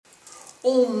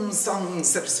Om Sang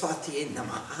Saraswati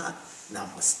Namaha.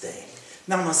 Namaste.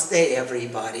 Namaste,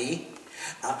 everybody.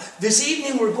 This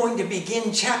evening we're going to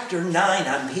begin chapter 9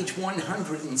 on page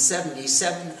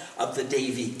 177 of the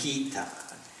Devi Gita.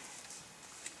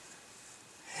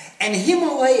 And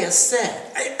Himalaya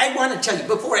said, I want to tell you,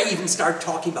 before I even start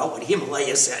talking about what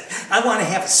Himalaya said, I want to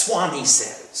have Swami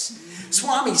says.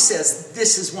 Swami says,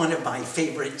 this is one of my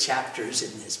favorite chapters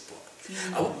in this book.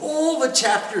 Of all the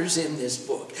chapters in this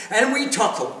book, and we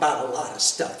talked about a lot of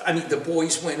stuff. I mean, the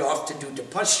boys went off to do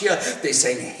tapasya. They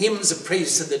sang hymns of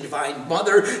praise to the Divine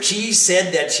Mother. She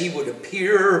said that she would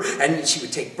appear and she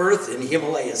would take birth in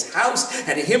Himalaya's house.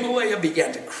 And Himalaya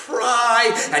began to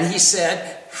cry. And he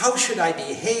said, how should I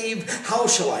behave? How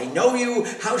shall I know you?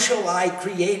 How shall I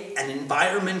create an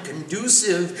environment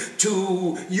conducive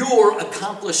to your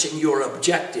accomplishing your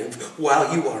objective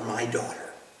while you are my daughter?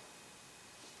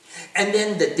 And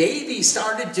then the Devi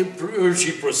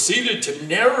she proceeded to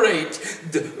narrate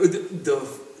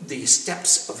the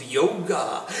steps of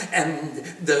yoga and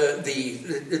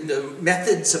the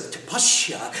methods of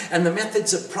tapasya and the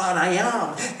methods of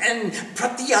pranayama and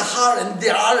pratyahara and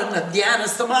dharana, dhyana,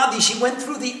 samadhi. She went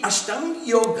through the Ashtanga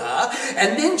yoga,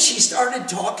 and then she started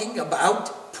talking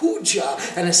about puja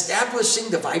and establishing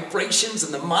the vibrations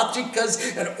and the matrikas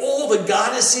and all the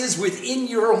goddesses within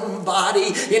your own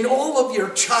body, in all of your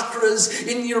chakras,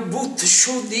 in your bhuta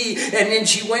shuddhi. And then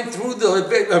she went through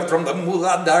from the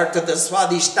Muladhara to the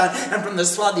Swadhisthana, and from the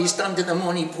Swadhisthana to the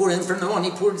Manipur, and from the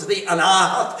Manipur to the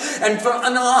Anahat, and from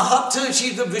Anahat to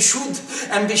the Vishuddha,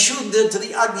 and Vishuddha to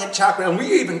the Agnya chakra. And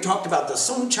we even talked about the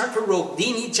Sun chakra,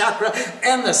 Rodini chakra,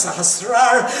 and the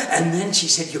Sahasrara. And then she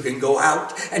said you can go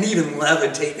out and even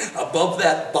levitate above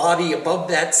that body, above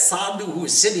that sadhu who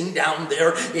is sitting down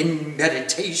there in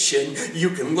meditation.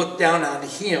 You can look down on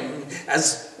him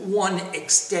as one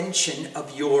extension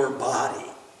of your body.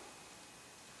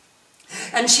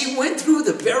 And she went through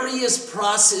the various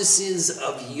processes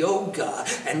of yoga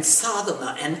and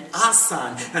sadhana and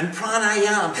asana and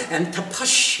pranayama and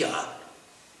tapasya.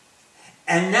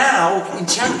 And now, in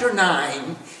chapter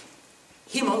 9,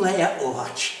 Himalaya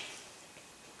Uvacha.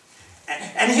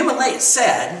 And Himalaya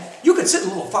said, you can sit a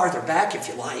little farther back if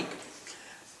you like.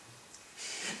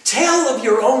 Tell of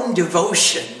your own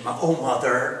devotion, O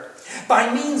mother,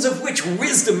 by means of which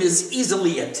wisdom is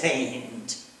easily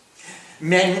attained.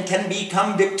 Men can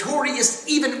become victorious,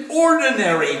 even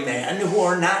ordinary men who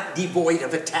are not devoid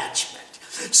of attachment.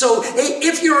 So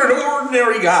if you're an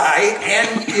ordinary guy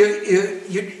and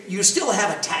you still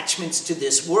have attachments to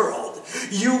this world,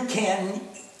 you can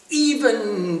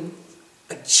even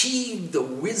achieve the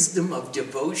wisdom of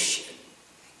devotion,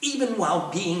 even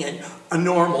while being a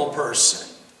normal person.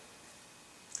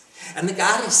 And the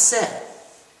goddess said,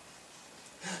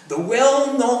 the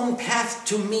well-known path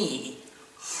to me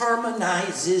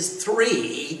harmonizes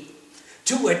 3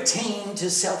 to attain to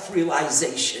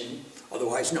self-realization,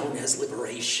 otherwise known as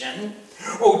liberation.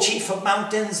 O chief of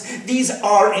mountains, these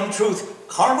are in truth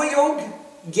Karma Yoga,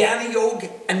 Jnana Yoga,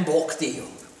 and Bhakti Yoga.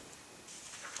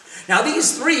 Now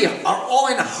these 3 are all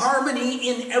in harmony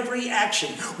in every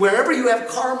action. Wherever you have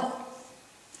karma,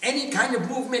 any kind of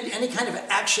movement, any kind of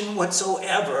action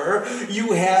whatsoever,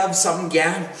 you have some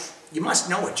jnana. You must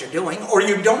know what you're doing, or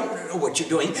you don't know what you're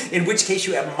doing, in which case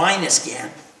you have minus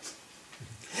jnana.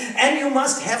 And you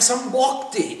must have some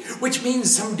bhakti, which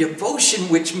means some devotion,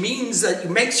 which means that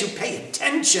it makes you pay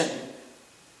attention.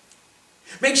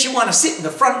 Makes you want to sit in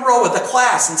the front row of the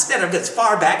class instead of as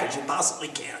far back as you possibly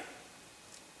can.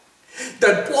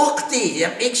 The bhakti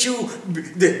that makes you,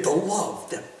 the love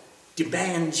that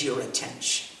demands your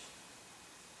attention.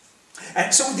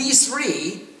 And so these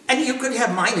 3, and you could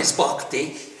have minus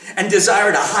bhakti and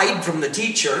desire to hide from the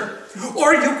teacher,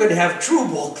 or you could have true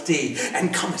bhakti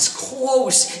and come as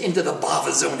close into the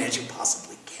bhava zone as you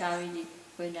possibly can.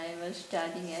 When I was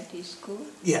studying at his school,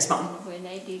 yes, Mom. When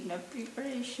I did my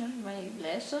preparation, my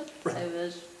lesson, right. I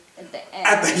was at the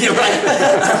end. You're right.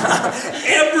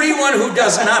 Everyone who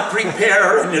does not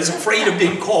prepare and is afraid of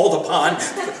being called upon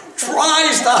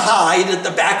tries to hide at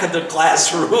the back of the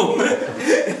classroom.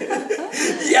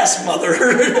 Yes, Mother.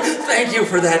 Thank you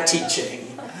for that teaching.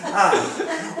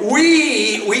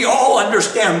 We all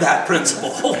understand that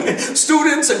principle,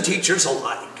 students and teachers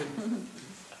alike.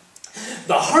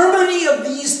 The harmony of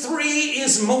these 3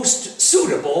 is most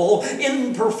suitable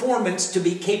in performance to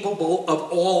be capable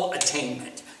of all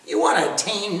attainment. You want to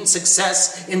attain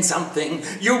success in something,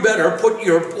 you better put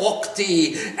your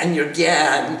bhakti and your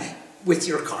jnana with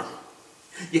your karma.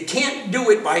 You can't do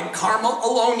it by karma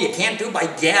alone. You can't do it by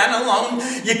jnana alone.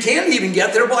 You can't even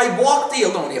get there by bhakti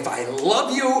alone. If I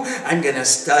love you, I'm going to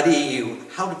study you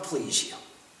how to please you.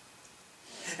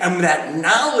 And that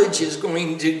knowledge is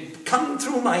going to come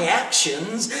through my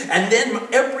actions, and then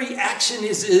every action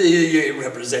is a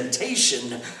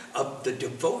representation of the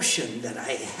devotion that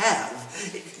I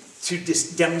have to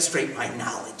demonstrate my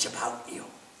knowledge about you.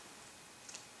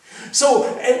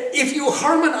 So if you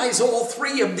harmonize all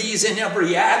three of these in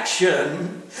every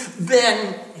action,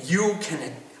 then you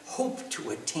can hope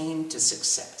to attain to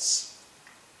success.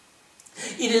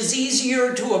 It is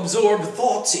easier to absorb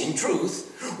thoughts in truth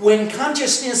when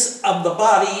consciousness of the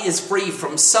body is free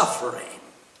from suffering.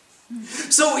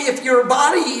 So if your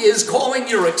body is calling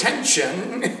your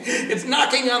attention, it's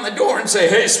knocking on the door and say,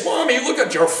 "Hey, Swami, look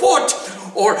at your foot."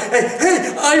 Or,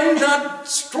 "Hey, I'm not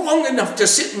strong enough to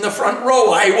sit in the front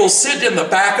row. I will sit in the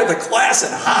back of the class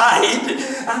and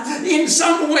hide." In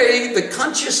some way, the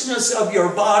consciousness of your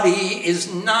body is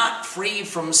not free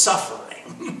from suffering.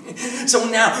 So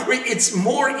now, it's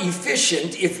more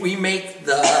efficient if we make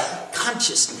the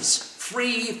consciousness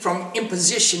free from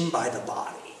imposition by the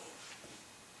body.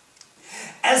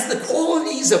 As the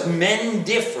qualities of men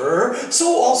differ,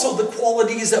 so also the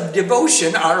qualities of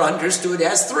devotion are understood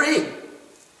as three.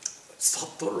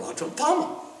 Sattva, Raja,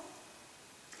 Tama.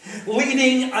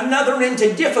 Leading another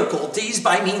into difficulties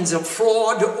by means of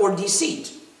fraud or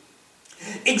deceit.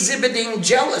 Exhibiting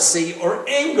jealousy or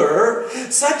anger,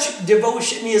 such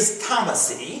devotion is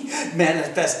tamasi,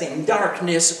 manifesting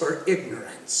darkness or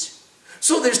ignorance.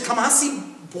 So there's tamasi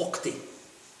bhakti.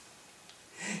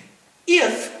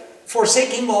 If,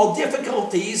 forsaking all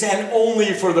difficulties and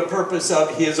only for the purpose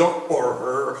of his or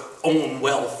her own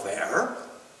welfare,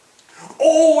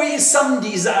 always some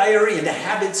desire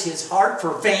inhabits his heart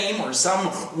for fame or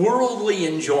some worldly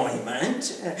enjoyment,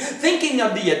 thinking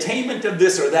of the attainment of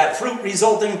this or that fruit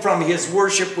resulting from his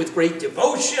worship with great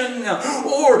devotion,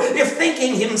 or if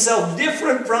thinking himself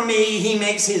different from me, he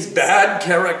makes his bad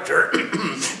character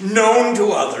known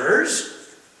to others,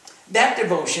 that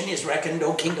devotion is reckoned,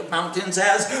 O King of Mountains,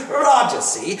 as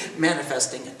Rajasi,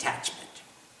 manifesting attachment.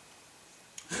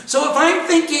 So if I'm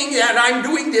thinking that I'm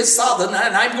doing this sadhana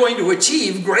and I'm going to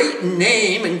achieve great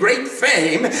name and great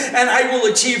fame, and I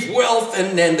will achieve wealth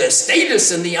and the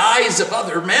status in the eyes of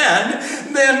other men,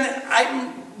 then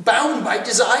I'm bound by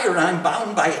desire, I'm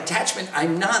bound by attachment.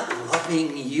 I'm not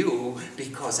loving you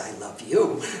because I love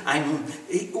you.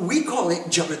 We call it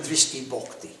Jabardrishti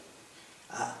Bhakti.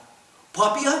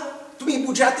 Papia, tumi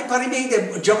bujati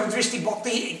parimede Jabardrishti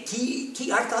Bhakti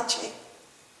ki artache.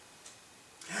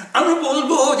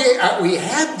 We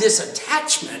have this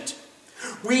attachment,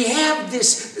 we have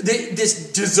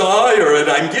this desire, and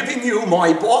I'm giving you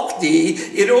my bhakti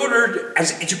in order,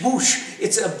 as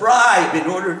it's a bribe in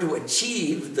order to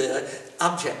achieve the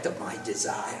object of my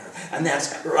desire, and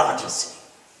that's Rajasi.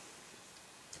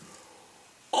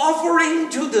 Offering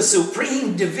to the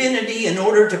supreme divinity in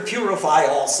order to purify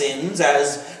all sins,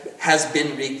 as has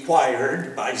been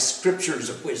required by scriptures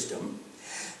of wisdom,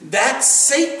 that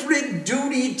sacred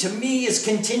duty to me is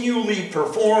continually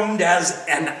performed as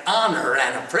an honor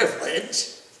and a privilege.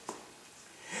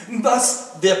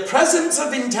 Thus, the presence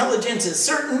of intelligence is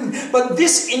certain, but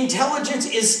this intelligence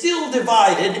is still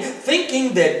divided,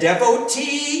 thinking the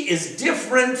devotee is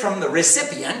different from the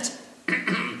recipient.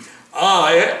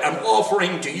 I am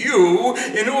offering to you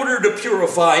in order to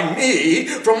purify me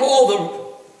from all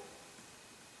the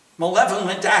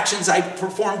malevolent actions I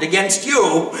performed against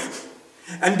you,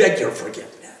 and beg your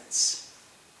forgiveness.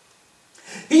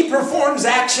 He performs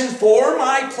action for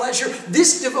my pleasure.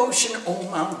 This devotion, O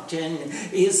mountain,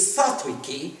 is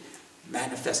sattviki,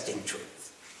 manifesting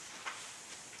truth.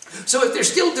 So if there's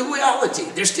still duality,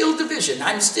 there's still division,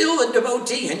 I'm still a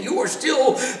devotee, and you are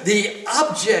still the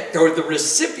object or the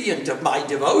recipient of my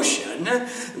devotion,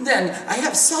 then I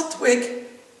have sattvic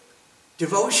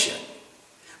devotion.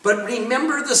 But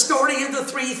remember the story of the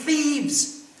three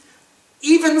thieves.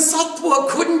 Even Sattva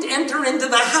couldn't enter into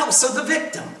the house of the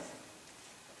victim.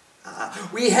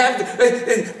 We have,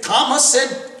 Thomas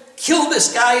said, kill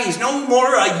this guy, he's no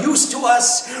more use to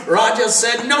us. Raja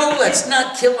said, no, let's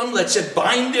not kill him, let's just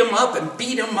bind him up and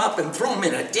beat him up and throw him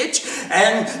in a ditch.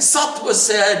 And Sattva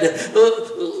said,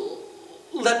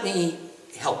 let me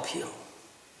help you.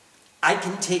 I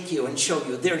can take you and show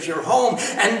you. There's your home.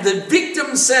 And the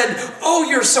victim said, oh,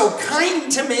 you're so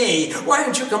kind to me. Why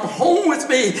don't you come home with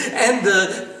me? And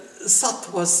the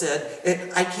Sattva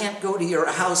said, I can't go to your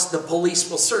house. The police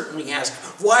will certainly ask,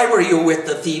 why were you with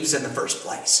the thieves in the first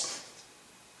place?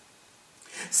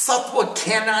 Sattva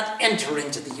cannot enter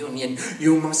into the union.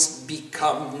 You must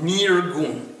become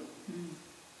nirgun.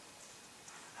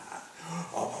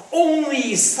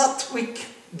 Only sattvic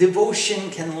devotion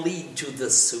can lead to the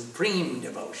supreme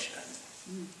devotion.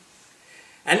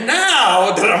 And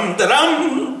now,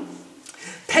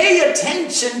 Pay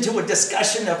attention to a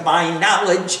discussion of my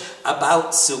knowledge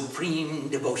about supreme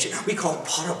devotion. We call it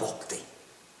parabhakti.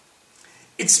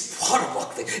 It's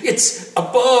parabhakti. It's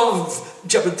above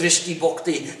Jabadrishti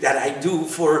bhakti that I do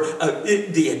for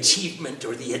the achievement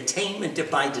or the attainment of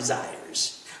my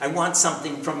desires. I want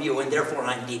something from you and therefore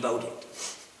I'm devoted.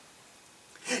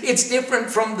 It's different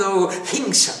from the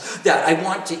hingsa, that I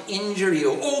want to injure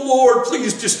you. Oh Lord,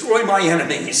 please destroy my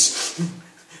enemies.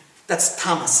 That's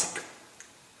tamasic.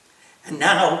 And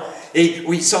now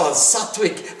we saw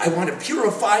sattvic. I want to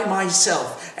purify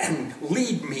myself and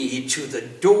lead me to the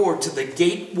door, to the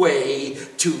gateway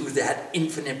to that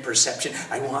infinite perception.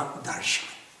 I want darshan.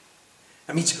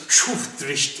 That means shuv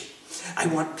drishti. I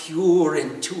want pure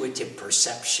intuitive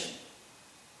perception.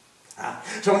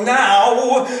 So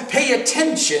now pay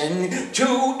attention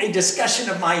to a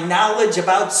discussion of my knowledge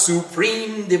about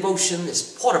supreme devotion,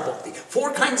 this parabhakti.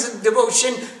 4 kinds of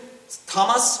devotion: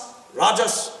 tamas,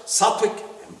 rajas, sattvic,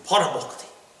 and parabhakti.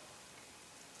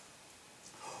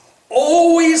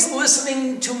 Always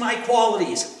listening to my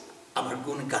qualities, amar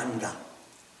gunaganga.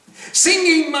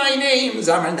 Singing my names,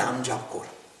 amar nam japkur.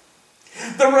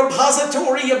 The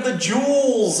repository of the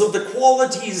jewels of the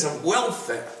qualities of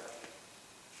welfare.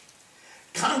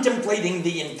 Contemplating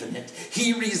the infinite,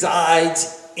 he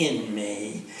resides in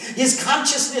me. His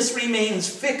consciousness remains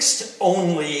fixed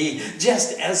only,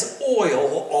 just as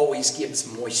oil always gives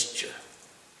moisture.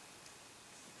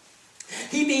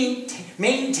 He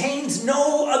maintains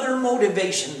no other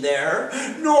motivation there,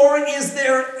 nor is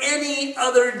there any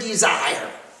other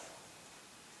desire.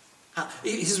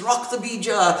 His Rakta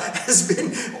Bija has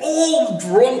been all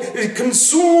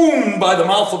consumed by the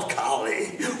mouth of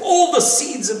Kali. All the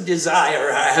seeds of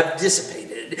desire have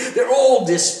dissipated. They're all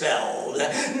dispelled.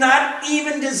 Not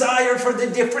even desire for the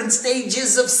different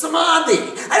stages of samadhi.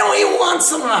 I don't even want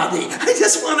samadhi. I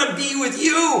just want to be with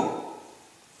you.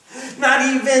 Not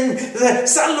even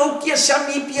salokya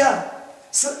shamipya,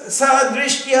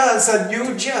 sadrishtya,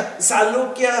 sadyujya,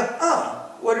 salokya.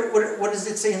 What does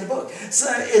it say in the book? So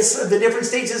it's the different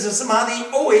stages of samadhi.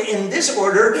 Oh, in this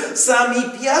order: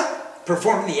 samipya,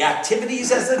 perform the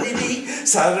activities as the deity;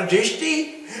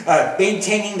 sadrishti,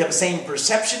 maintaining the same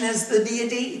perception as the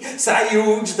deity;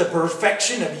 sayuj, the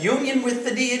perfection of union with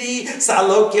the deity;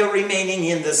 salokya, remaining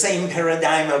in the same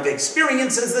paradigm of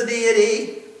experience as the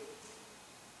deity.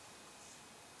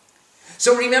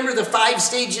 So remember the 5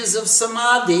 stages of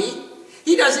samadhi.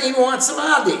 He doesn't even want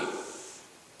samadhi.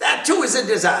 That too is a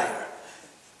desire.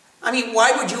 I mean,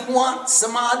 why would you want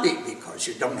samadhi? Because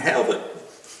you don't have it.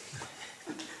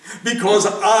 Because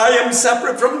I am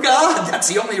separate from God. That's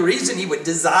the only reason he would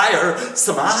desire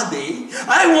samadhi.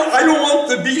 I don't want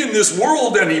to be in this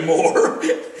world anymore.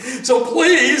 So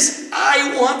please,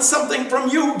 I want something from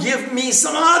you. Give me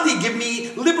samadhi. Give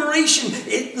me liberation.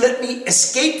 Let me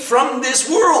escape from this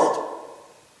world.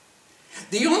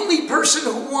 The only person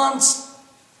who wants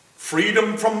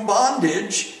freedom from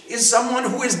bondage is someone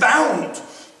who is bound.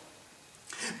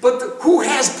 But who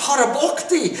has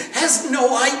parabhakti has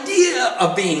no idea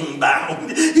of being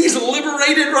bound. He's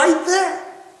liberated right there.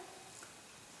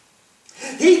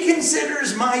 He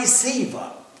considers my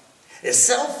seva, a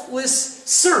selfless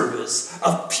service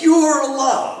of pure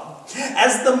love,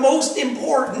 as the most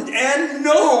important and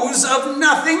knows of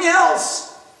nothing else.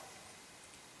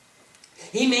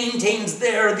 He maintains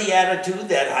there the attitude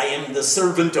that I am the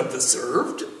servant of the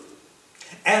served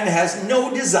and has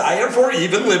no desire for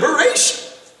even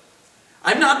liberation.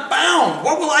 I'm not bound.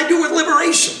 What will I do with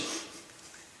liberation?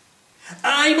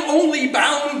 I'm only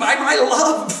bound by my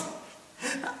love.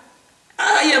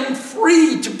 I am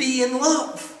free to be in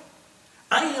love.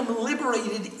 I am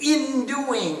liberated in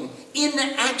doing, in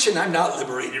action. I'm not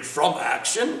liberated from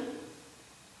action.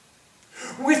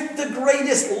 With the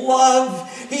greatest love,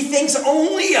 he thinks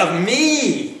only of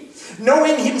me,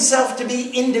 knowing himself to be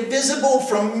indivisible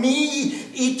from me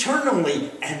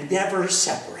eternally and never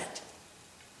separate.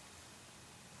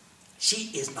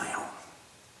 She is my own.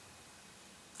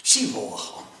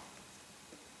 Shivoham.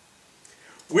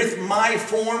 With my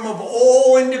form of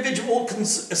all individual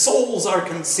souls are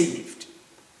conceived.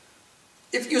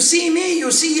 If you see me, you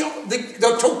see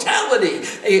the totality.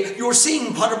 You're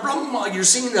seeing Parabrahma, you're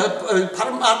seeing the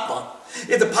Paramatma.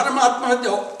 In the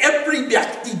Paramatma, every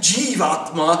Vyakti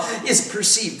Jivatma is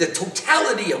perceived. The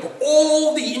totality of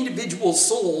all the individual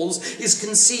souls is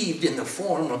conceived in the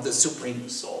form of the Supreme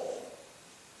Soul.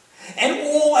 And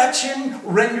all action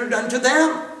rendered unto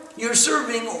them. You're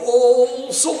serving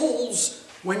all souls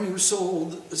when you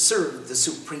serve the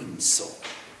Supreme Soul.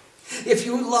 If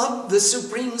you love the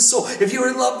Supreme Soul, if you're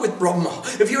in love with Brahma,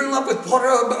 if you're in love with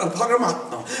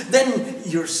Paramatma, then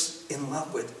in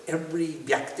love with every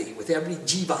vyakti, with every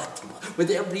jivatma, with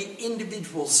every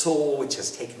individual soul which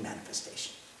has taken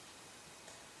manifestation.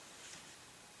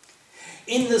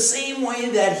 In the same way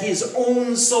that his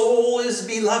own soul is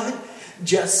beloved,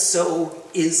 just so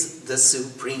is the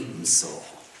Supreme Soul.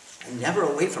 I'm never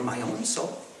away from my own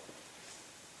soul.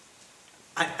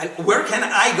 Where can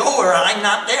I go where I'm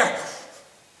not there?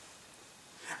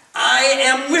 I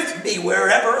am with me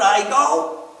wherever I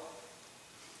go.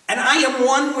 And I am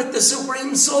one with the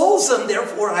Supreme Souls, and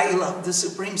therefore I love the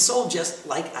Supreme Soul just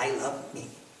like I love me.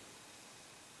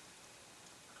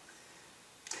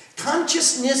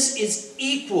 Consciousness is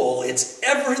equal, it's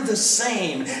ever the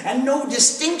same, and no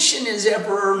distinction is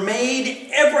ever made,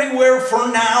 everywhere, for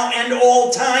now and all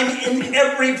time, in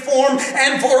every form,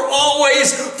 and for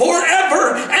always,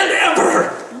 forever and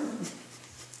ever.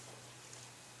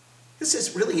 This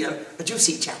is really a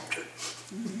juicy chapter.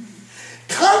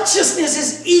 Consciousness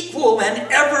is equal and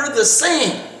ever the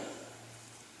same,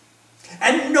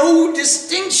 and no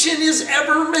distinction is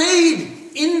ever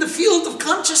made in the field of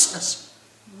consciousness.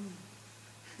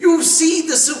 You see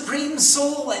the Supreme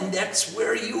Soul, and that's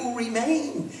where you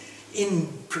remain, in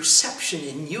perception,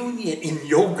 in union, in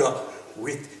yoga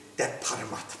with that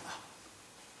Paramatma.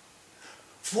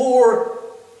 For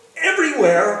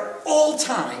everywhere, all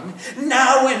time,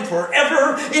 now and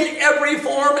forever, in every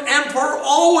form and for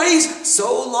always,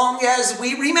 so long as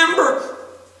we remember.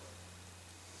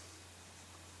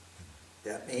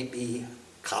 That may be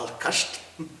Kalkashti,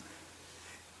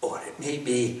 or it may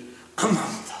be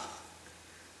Amanta.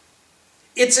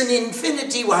 It's an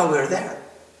infinity while we're there.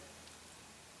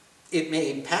 It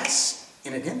may pass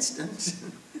in an instant,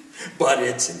 but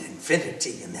it's an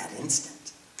infinity in that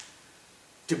instant.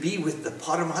 To be with the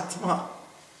Paramatma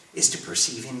is to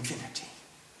perceive infinity.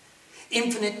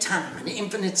 Infinite time and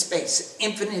infinite space,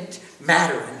 infinite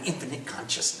matter and infinite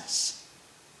consciousness.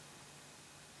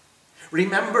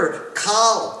 Remember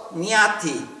Kal,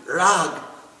 Niyati, Rag,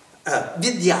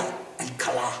 Vidya, and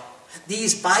Kala.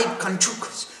 These 5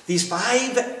 kanchukas. These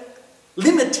 5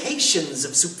 limitations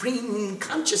of supreme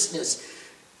consciousness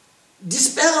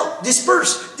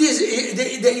disperse,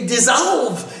 they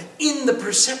dissolve in the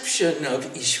perception of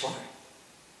Ishvara.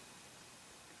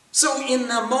 So in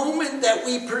the moment that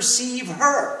we perceive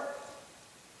her,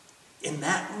 in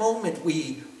that moment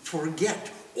we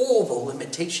forget all the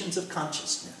limitations of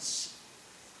consciousness.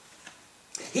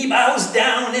 He bows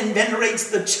down and venerates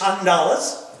the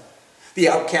Chandalas, the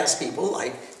outcast people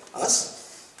like us.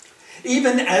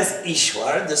 Even as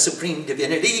Ishwar, the Supreme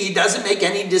Divinity, he doesn't make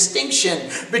any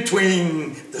distinction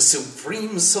between the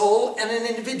Supreme Soul and an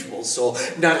individual soul.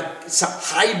 Not a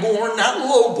high-born, not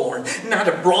low-born, not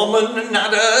a Brahman,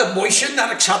 not a Vaishya,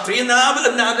 not a Kshatriya,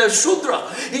 not a Shudra.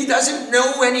 He doesn't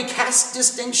know any caste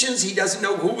distinctions. He doesn't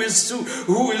know who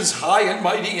is high and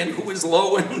mighty and who is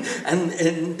low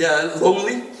and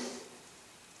lowly.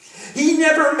 He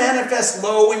never manifests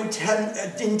low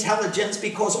intelligence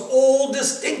because all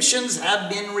distinctions have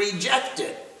been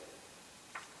rejected.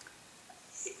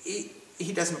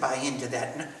 He doesn't buy into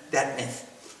that myth.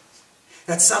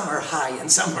 That some are high and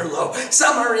some are low.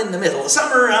 Some are in the middle. Some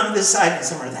are on this side and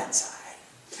some are that side.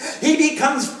 He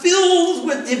becomes filled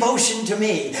with devotion to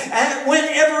me and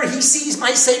whenever he sees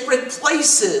my sacred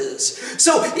places.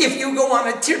 So if you go on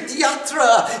a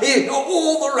Tirthyatra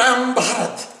all around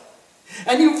Bharat,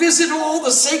 and you visit all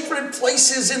the sacred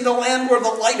places in the land where the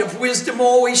light of wisdom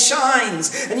always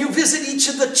shines. And you visit each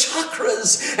of the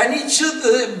chakras and each of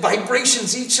the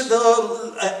vibrations, each of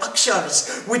the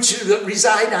akshars, which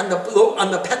reside on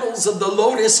the petals of the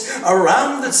lotus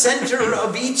around the center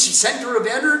of each center of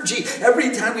energy.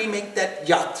 Every time we make that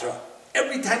yatra,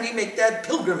 every time we make that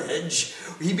pilgrimage,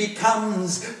 he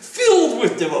becomes filled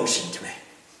with devotion to me.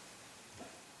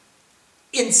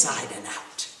 Inside and out.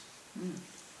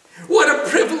 What a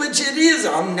privilege it is!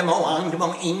 Om Namo, Om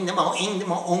Namo, Ing Namo, Ing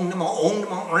Namo, Om Namo, Om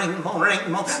Namo, Ring Namo, Ring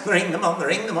Namo, Ring Namo,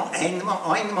 Ring Namo, Ang Namo,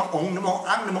 Oing Namo, Om Namo,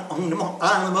 Ang Namo, Om Namo,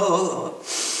 Ang Namo.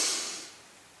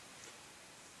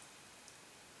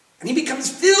 And he becomes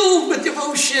filled with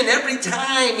devotion every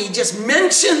time he just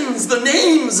mentions the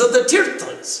names of the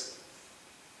tirthas.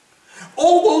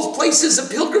 All those places of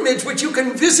pilgrimage which you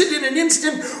can visit in an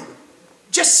instant,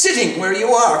 just sitting where you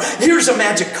are. Here's a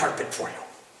magic carpet for you.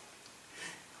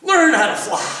 Learn how to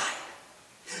fly.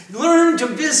 Learn to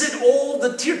visit all the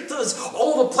tirthas,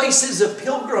 all the places of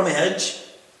pilgrimage,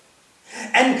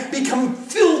 and become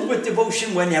filled with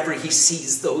devotion whenever he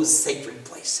sees those sacred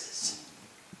places.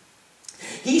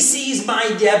 He sees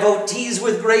my devotees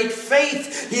with great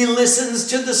faith. He listens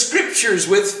to the scriptures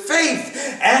with faith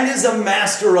and is a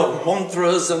master of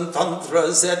mantras and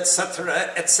tantras,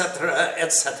 etc., etc.,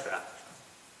 etc.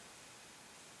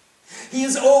 He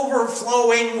is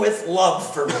overflowing with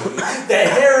love for me. The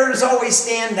hairs always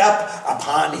stand up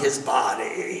upon his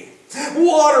body.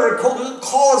 Water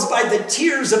caused by the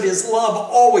tears of his love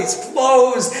always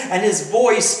flows, and his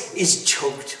voice is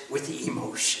choked with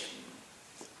emotion.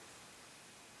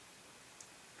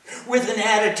 With an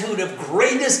attitude of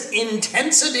greatest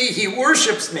intensity, he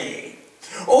worships me.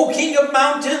 O King of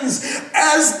mountains,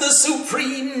 as the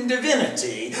supreme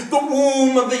divinity, the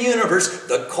womb of the universe,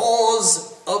 the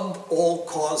cause of all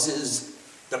causes,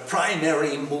 the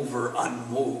primary mover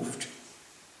unmoved.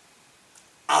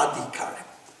 Adhikar,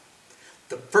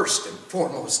 the first and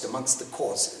foremost amongst the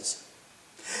causes.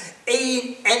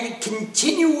 A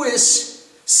continuous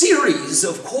series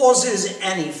of causes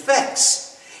and effects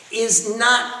is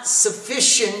not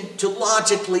sufficient to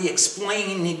logically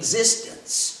explain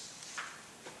existence.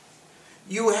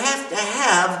 You have to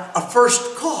have a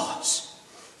first cause.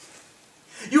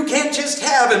 You can't just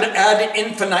have an ad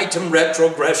infinitum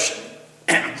retrogression,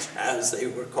 as they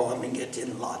were calling it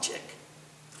in logic.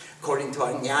 According to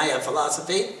our Nyaya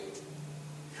philosophy,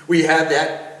 we have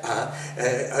that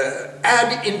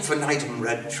ad infinitum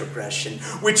retrogression,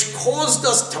 which caused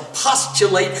us to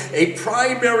postulate a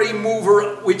primary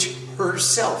mover which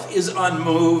herself is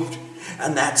unmoved,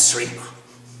 and that's Srima.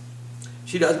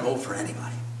 She doesn't move for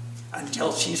anybody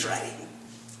until she's ready.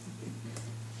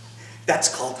 That's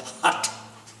called hot.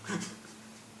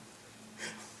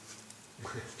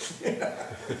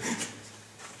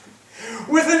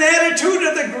 With an attitude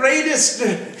of the greatest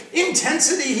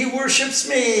intensity, he worships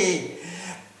me.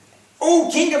 O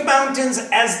King of mountains,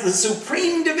 as the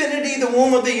supreme divinity, the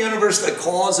womb of the universe, the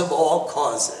cause of all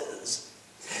causes.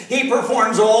 He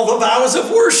performs all the vows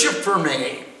of worship for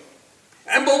me.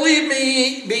 And believe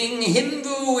me, being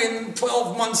Hindu, in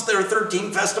 12 months there are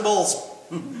 13 festivals.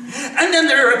 And then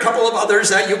there are a couple of others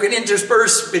that you can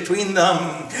intersperse between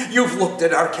them. You've looked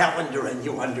at our calendar and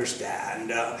you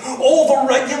understand. All the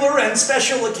regular and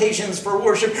special occasions for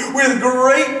worship with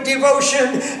great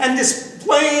devotion and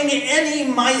displaying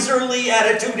any miserly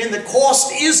attitude in the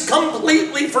cost is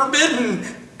completely forbidden.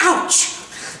 Ouch!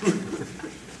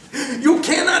 You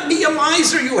cannot be a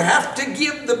miser. You have to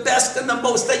give the best and the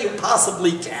most that you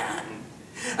possibly can.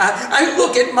 I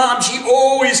look at Mom. She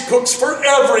always cooks for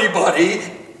everybody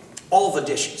all the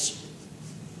dishes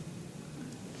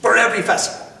for every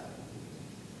festival.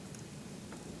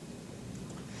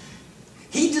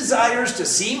 He desires to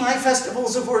see my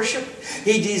festivals of worship.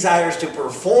 He desires to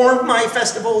perform my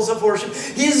festivals of worship.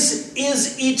 His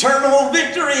is eternal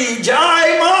victory,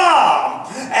 Jai Mom!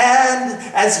 And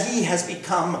as he has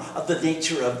become of the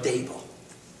nature of Deval,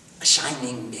 a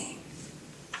shining being.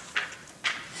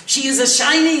 She is a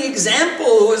shining example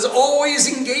who is always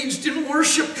engaged in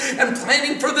worship and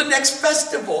planning for the next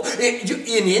festival.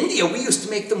 In India, we used to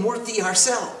make the murti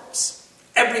ourselves,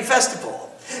 every festival.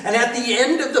 And at the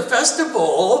end of the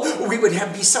festival, we would have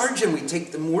Visarjan. We'd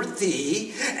take the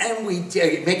murti and we'd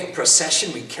make a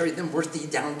procession. We'd carry the murti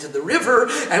down to the river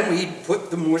and we'd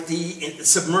put the murti,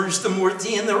 submerge the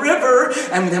murti in the river,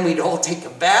 and then we'd all take a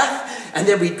bath, and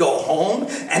then we'd go home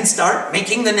and start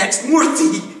making the next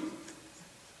murti.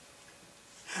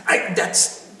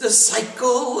 That's the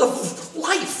cycle of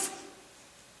life.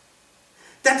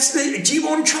 That's the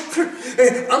Jivan Chakra.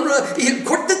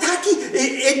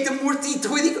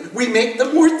 We make the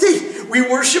murti. We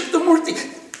worship the murti.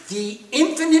 The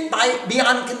infinite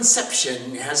beyond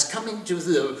conception has come into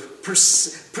the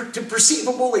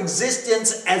perceivable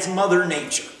existence as Mother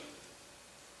Nature.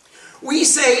 We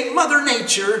say, Mother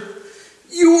Nature,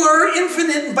 you are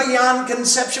infinite and beyond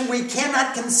conception. We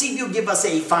cannot conceive you. Give us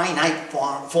a finite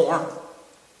form.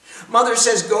 Mother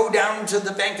says, go down to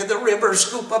the bank of the river,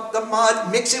 scoop up the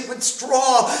mud, mix it with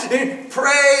straw,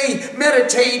 pray,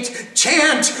 meditate,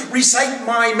 chant, recite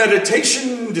my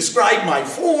meditation, describe my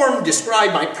form,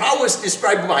 describe my prowess,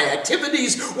 describe my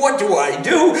activities. What do I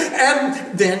do?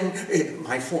 And then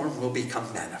my form will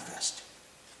become manifest.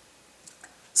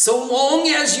 So long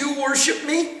as you worship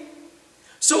me,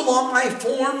 so long my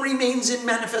form remains in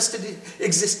manifested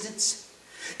existence.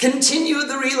 Continue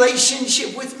the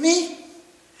relationship with me,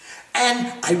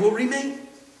 and I will remain.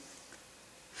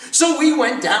 So we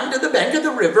went down to the bank of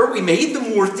the river, we made the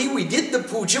murti, we did the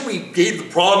puja, we gave the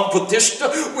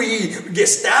pratishtha, we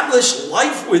established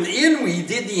life within, we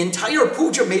did the entire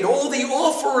puja, made all the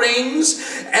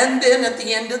offerings, and then at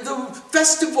the end of the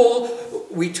festival,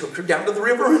 we took her down to the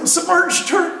river and submerged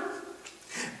her.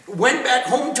 Went back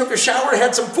home, took a shower,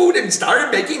 had some food, and started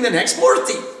making the next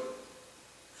murti.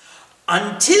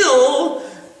 Until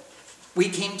we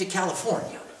came to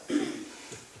California.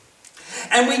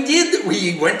 And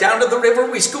we went down to the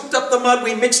river, we scooped up the mud,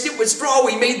 we mixed it with straw,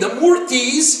 we made the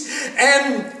murtis,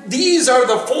 and these are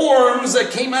the forms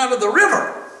that came out of the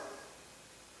river.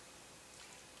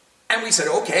 And we said,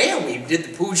 okay, and we did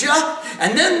the puja,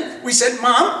 and then we said,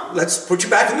 Mom, let's put you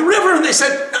back in the river. And they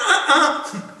said,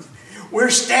 we're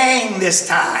staying this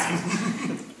time.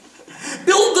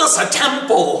 Build us a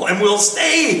temple and we'll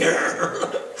stay here.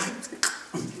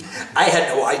 I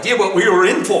had no idea what we were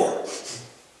in for.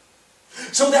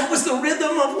 So that was the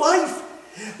rhythm of life.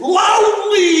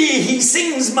 Loudly he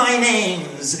sings my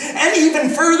names, and even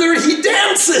further he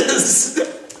dances.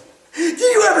 Do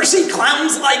you ever see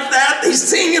clowns like that? They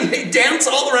sing and they dance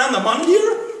all around the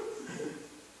mandir.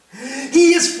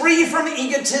 He is free from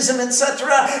egotism, etc.,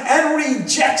 and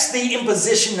rejects the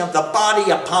imposition of the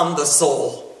body upon the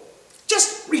soul.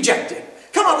 Just reject it.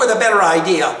 Come up with a better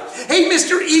idea. Hey,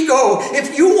 Mr. Ego,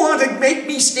 if you want to make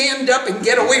me stand up and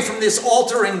get away from this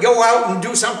altar and go out and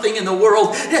do something in the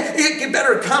world, you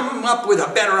better come up with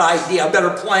a better idea, a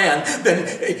better plan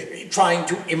than trying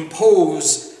to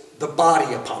impose the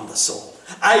body upon the soul.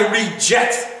 I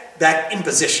reject that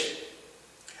imposition.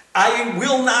 I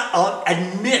will not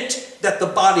admit that the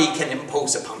body can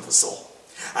impose upon the soul.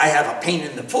 I have a pain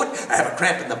in the foot, I have a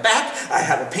cramp in the back, I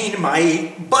have a pain in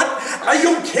my butt. I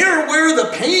don't care where the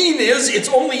pain is, it's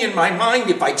only in my mind.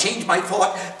 If I change my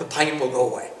thought, the pain will go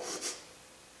away.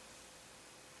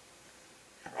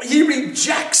 He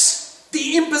rejects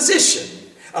the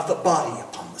imposition of the body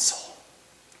upon the soul.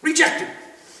 Reject it.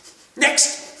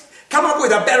 Next, come up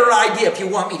with a better idea if you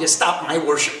want me to stop my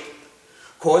worship.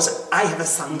 Because I have a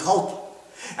sankalpa,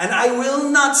 and I will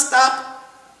not stop.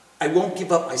 I won't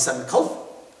give up my sankalpa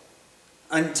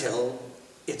until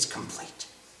it's complete.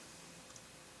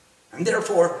 And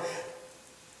therefore,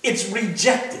 it's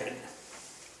rejected.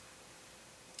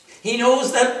 He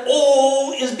knows that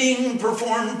all is being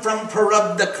performed from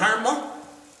prarabdha karma,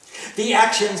 the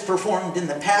actions performed in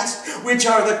the past, which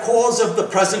are the cause of the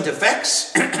present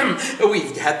effects.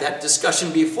 We've had that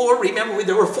discussion before. Remember,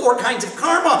 there were 4 kinds of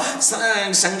karma: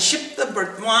 Sanshipta,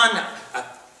 Vartmana,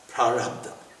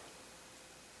 Prarabdha,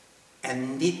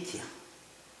 and Nitya.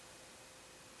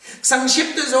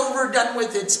 Sanshipta is overdone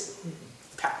with its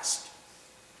past.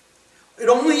 It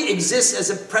only exists as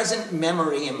a present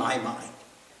memory in my mind.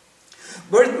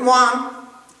 Vartman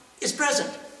is present.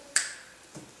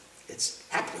 It's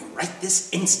happening right this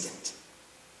instant.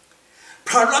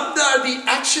 Prarabdha are the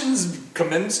actions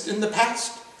commenced in the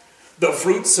past, the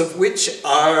fruits of which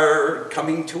are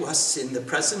coming to us in the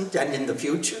present and in the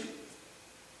future.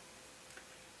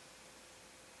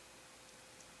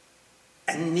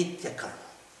 And Nitya karma,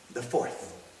 the 4th.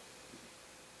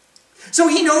 So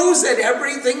he knows that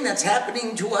everything that's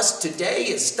happening to us today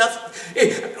is stuff,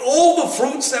 all the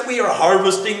fruits that we are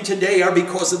harvesting today are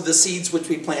because of the seeds which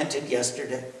we planted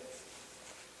yesterday.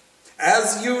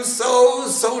 As you sow,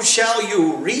 so shall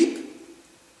you reap.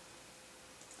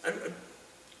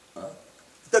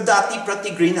 Tadati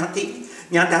pratigrinati,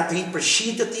 nyadati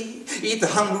prashidati,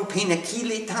 itahang rupena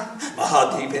kilita,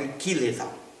 mahadevan kilita.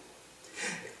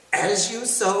 As you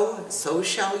sow, so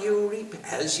shall you reap.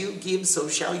 As you give, so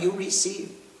shall you receive.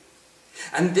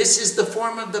 And this is the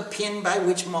form of the pin by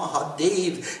which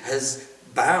Mahadev has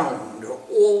bound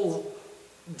all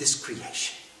this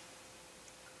creation.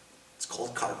 It's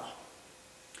called karma.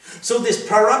 So this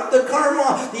prarabdha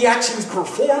karma, the actions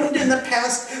performed in the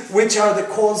past, which are the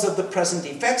cause of the present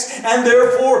effects, and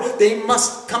therefore they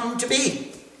must come to be.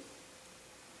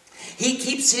 He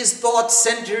keeps his thoughts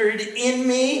centered in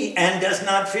me and does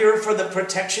not fear for the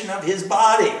protection of his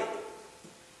body.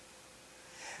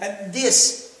 And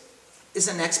this is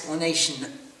an explanation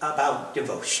about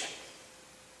devotion.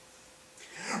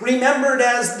 Remembered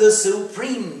as the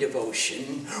supreme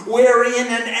devotion, wherein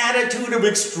an attitude of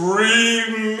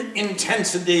extreme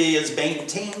intensity is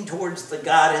maintained towards the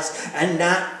goddess and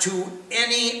not to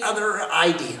any other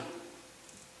idea.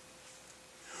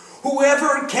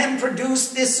 Whoever can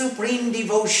produce this supreme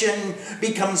devotion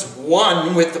becomes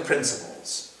one with the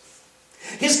principles.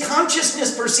 His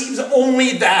consciousness perceives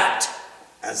only that,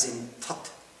 as in Tat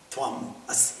Tvam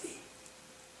Asi.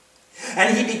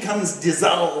 And he becomes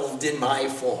dissolved in my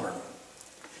form.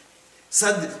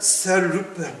 Sad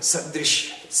Sarupa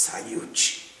Sadrish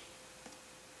Sayuch.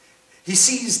 He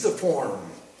sees the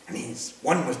form, and he's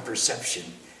one with perception,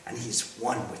 and he's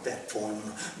one with that form.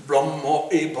 Brahma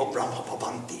Eva Brahma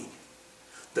Bhavanti.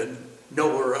 The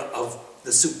knower of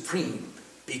the supreme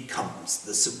becomes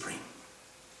the supreme.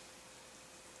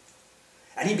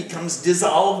 And he becomes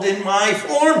dissolved in my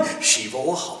form. Shiva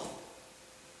Aham.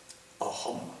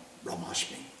 Aham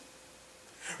Brahmashmi.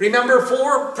 Remember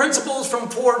 4 principles from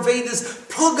 4 Vedas.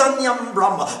 Praganyam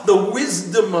Brahma. The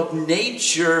wisdom of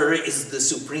nature is the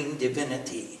supreme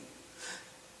divinity.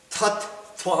 Tat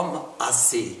Tvam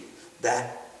Asi.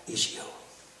 That is you.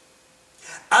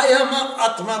 Ayama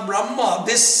Atma Brahma.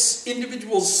 This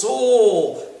individual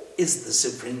soul is the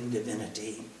supreme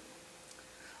divinity.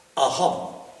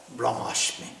 Aham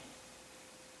Brahmashmi.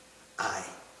 I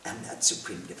am that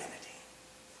supreme divinity.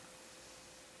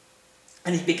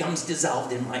 And he becomes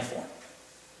dissolved in my form.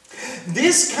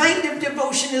 This kind of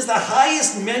devotion is the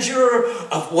highest measure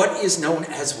of what is known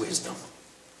as wisdom.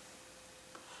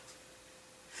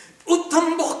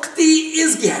 Uttam Bhakti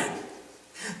is Gyan.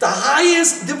 The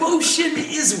highest devotion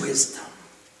is wisdom.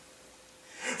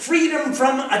 Freedom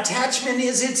from attachment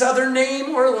is its other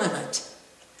name or limit.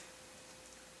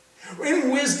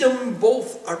 In wisdom,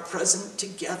 both are present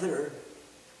together.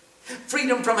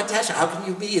 Freedom from attachment. How can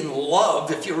you be in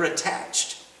love if you're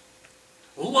attached?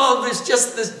 Love is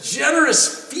just this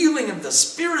generous feeling of the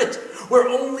spirit where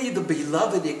only the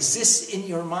beloved exists in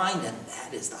your mind, and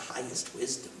that is the highest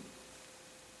wisdom.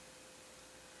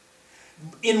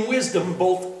 In wisdom,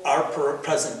 both are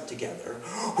present together.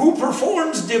 Who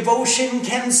performs devotion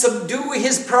can subdue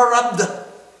his prarabdha.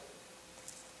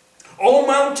 O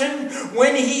mountain,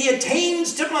 when he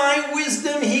attains to my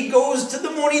wisdom, he goes to the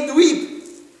Monidweep,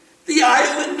 the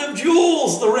island of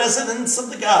jewels, the residence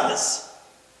of the goddess.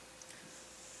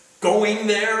 Going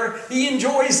there, he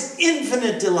enjoys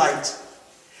infinite delight,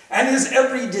 and his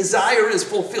every desire is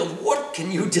fulfilled. What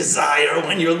can you desire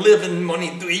when you live in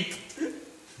Monidweep?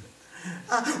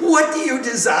 What do you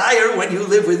desire when you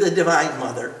live with the Divine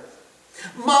Mother?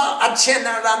 Ma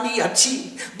achena rami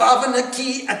achi,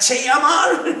 bhavanaki ache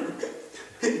amar.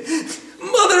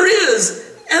 Mother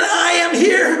is, and I am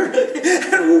here.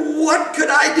 And what could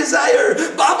I desire?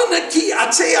 Bhavanaki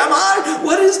ache amar.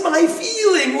 What is my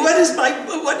feeling?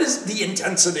 What is the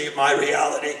intensity of my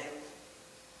reality?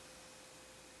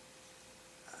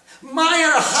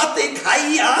 Mayar hate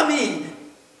kayami.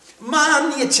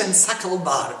 Ma nichen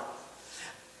sakalbar.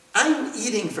 I'm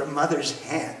eating from Mother's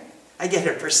hand. I get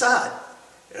her prasad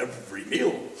every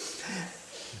meal.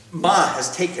 Ma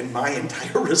has taken my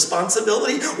entire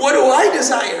responsibility. What do I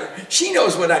desire? She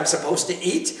knows what I'm supposed to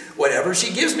eat. Whatever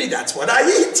she gives me, that's what I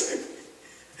eat.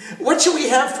 What should we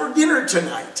have for dinner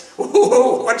tonight?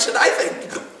 Ooh, what should I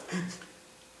think?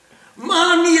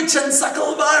 Ma Niyachan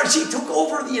Sakalvar, she took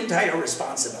over the entire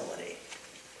responsibility.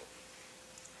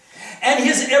 And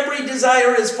his every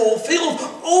desire is fulfilled.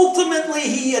 Ultimately,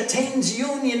 he attains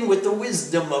union with the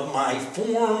wisdom of my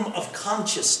form of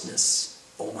consciousness,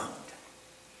 O mountain.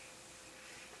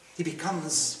 He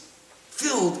becomes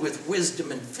filled with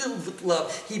wisdom and filled with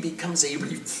love. He becomes a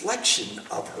reflection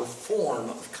of her form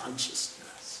of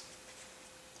consciousness.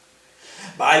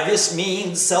 By this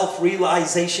means,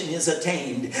 self-realization is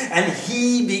attained, and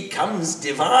he becomes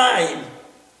divine.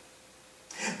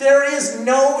 There is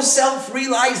no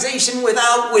self-realization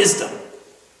without wisdom.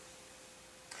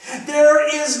 There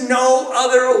is no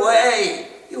other way.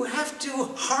 You have to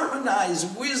harmonize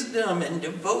wisdom and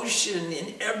devotion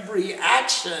in every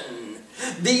action.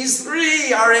 These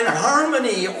three are in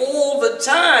harmony all the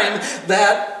time.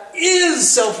 That is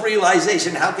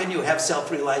self-realization. How can you have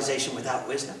self-realization without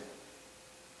wisdom?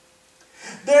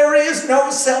 There is no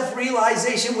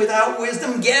self-realization without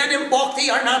wisdom. Gyan and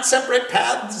Bhakti are not separate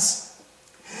paths.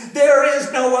 There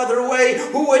is no other way.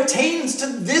 Who attains to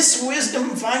this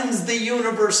wisdom finds the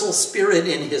universal spirit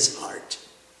in his heart.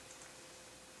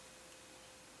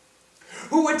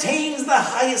 Who attains the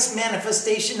highest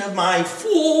manifestation of my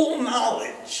full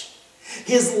knowledge.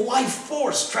 His life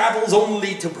force travels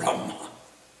only to Brahma.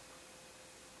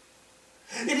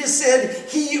 It is said,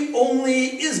 he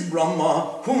only is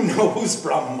Brahma who knows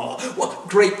Brahma. Well,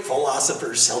 great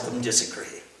philosophers seldom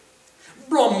disagree.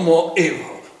 Brahma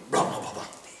eva Brahma bhavanti.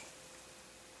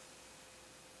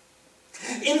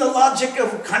 In the logic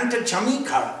of Kanta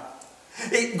Chamika,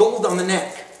 gold on the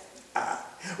neck,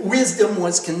 wisdom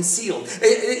was concealed.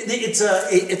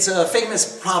 It's a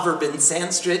famous proverb in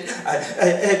Sanskrit.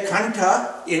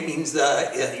 Kanta, it means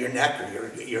your neck or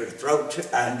your throat,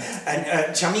 and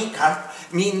Chamika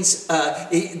means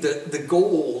the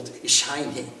gold is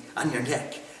shining on your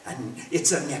neck. And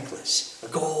it's a necklace, a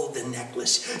golden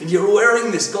necklace. And you're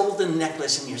wearing this golden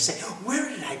necklace and you're saying, where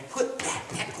did I put that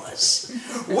necklace?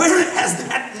 Where has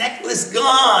that necklace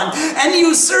gone? And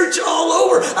you search all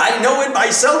over. I know it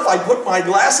myself. I put my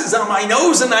glasses on my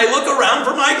nose and I look around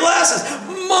for my glasses.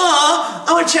 Ma,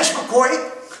 I'm a cheshma koi.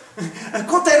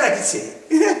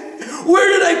 Where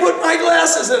did I put my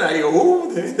glasses? And I go,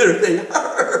 there they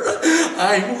are.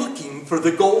 I'm looking for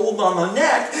the gold on the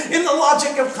neck. In the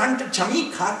logic of Kanta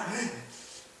Chamika,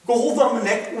 gold on the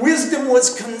neck. Wisdom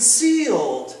was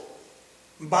concealed.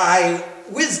 By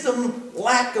wisdom,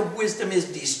 lack of wisdom is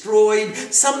destroyed.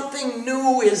 Something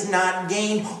new is not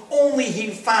gained. Only he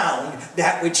found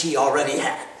that which he already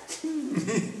had.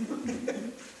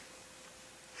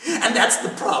 And that's the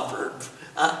proverb.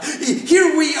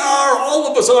 Here we are,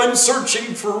 all of us. I'm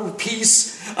searching for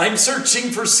peace. I'm searching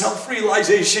for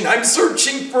self-realization. I'm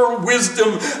searching for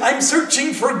wisdom. I'm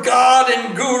searching for God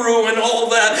and guru and all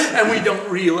that. And we don't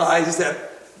realize that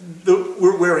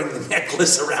we're wearing the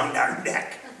necklace around our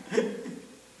neck.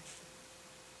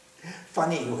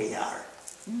 Funny we are.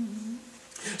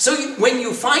 So when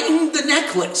you find the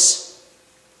necklace,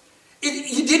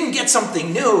 you didn't get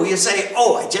something new. You say,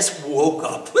 oh, I just woke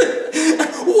up.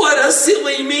 What a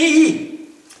silly me.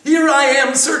 Here I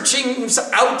am searching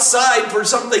outside for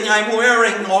something I'm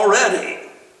wearing already.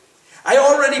 I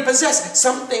already possess.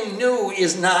 Something new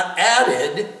is not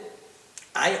added.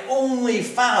 I only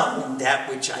found that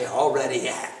which I already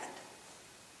had.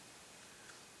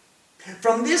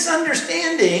 From this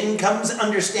understanding comes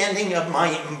understanding of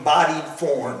my embodied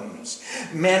forms,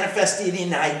 manifested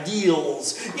in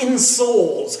ideals, in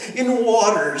souls, in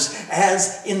waters,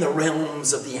 as in the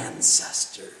realms of the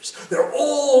ancestors. They're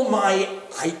all my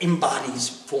embodied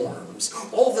forms.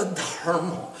 All the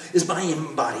dharma is my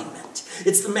embodiment.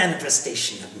 It's the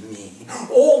manifestation of me.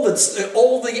 All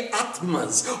the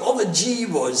atmas, all the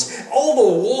jivas, all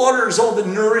the waters, all the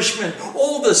nourishment,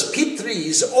 all the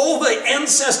pitris, all the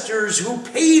ancestors who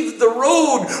paved the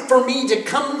road for me to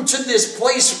come to this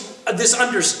place, this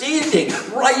understanding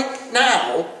right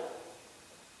now,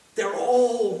 they're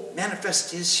all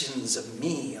manifestations of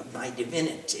me, of my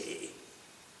divinity.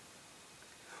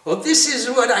 Well, this is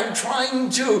what I'm trying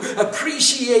to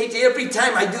appreciate every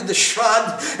time I do the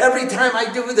Shraddha, every time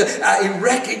I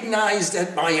recognize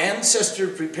that my ancestor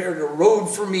prepared a road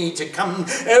for me to come.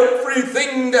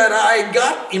 Everything that I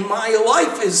got in my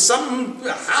life is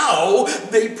somehow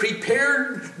they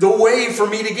prepared the way for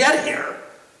me to get here.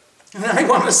 And I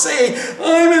want to say,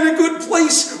 I'm in a good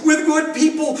place with good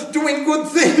people doing good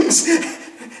things.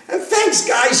 Thanks,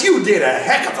 guys, you did a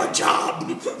heck of a job.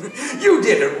 You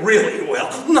did it really well.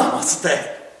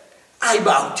 Namaste. I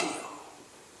bow to you.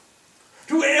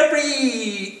 To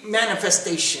every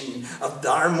manifestation of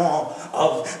Dharma,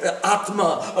 of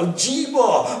Atma, of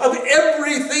Jiva, of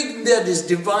everything that is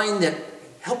divine that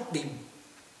helped me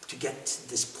to get to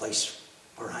this place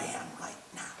where I am right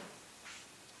now.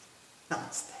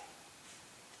 Namaste.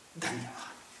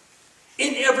 Dhanyavad.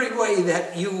 In every way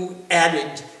that you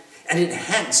added and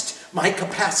enhanced my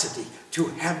capacity to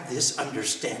have this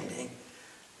understanding.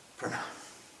 Pranam.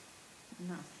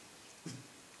 No.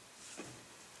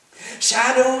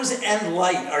 Shadows and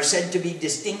light are said to be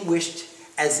distinguished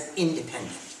as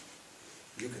independent.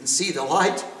 You can see the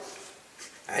light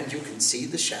and you can see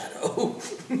the shadow.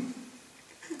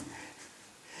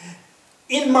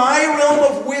 In my realm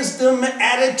of wisdom,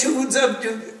 attitudes of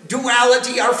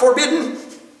duality are forbidden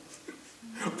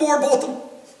for both of them.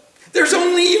 There's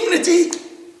only unity.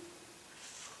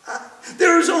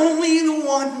 There's only the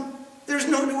one. There's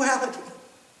no duality.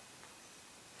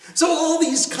 So all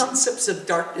these concepts of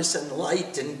darkness and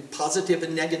light and positive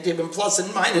and negative and plus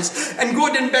and minus and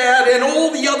good and bad and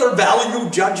all the other value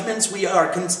judgments we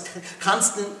are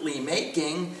constantly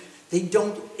making, they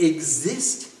don't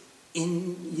exist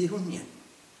in union.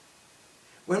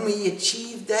 When we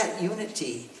achieve that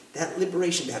unity, that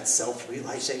liberation, that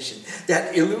self-realization,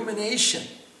 that illumination,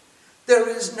 there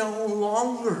is no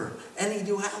longer any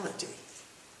duality.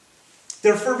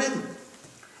 They're forbidden.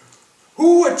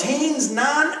 Who attains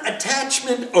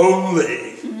non-attachment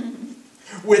only,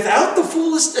 without the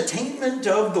fullest attainment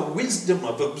of the wisdom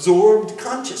of absorbed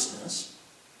consciousness,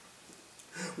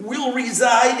 will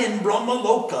reside in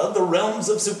Brahmaloka, the realms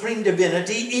of supreme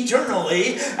divinity,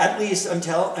 eternally, at least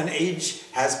until an age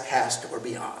has passed or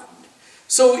beyond.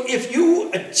 So if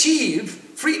you achieve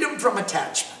freedom from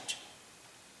attachment,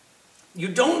 you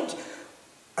don't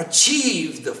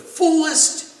achieve the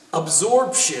fullest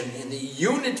absorption in the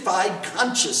unified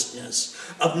consciousness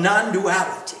of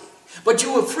non-duality. But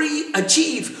you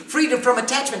achieve freedom from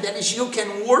attachment. That is, you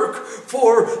can work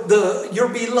for your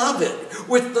beloved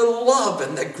with the love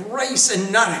and the grace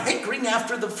and not hankering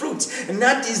after the fruits and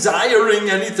not desiring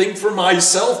anything for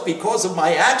myself because of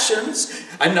my actions.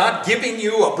 I'm not giving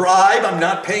you a bribe. I'm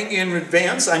not paying in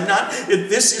advance.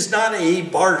 This is not a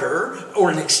barter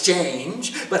or an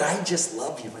exchange, but I just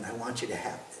love you and I want you to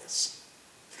have this.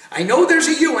 I know there's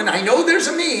a you and I know there's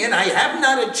a me and I have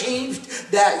not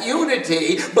achieved that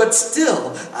unity, but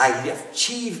still I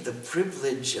achieved the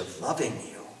privilege of loving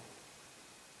you.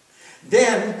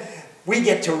 Then we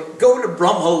get to go to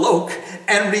Brahmalok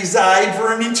and reside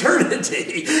for an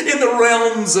eternity in the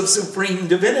realms of supreme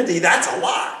divinity. That's a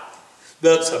lot.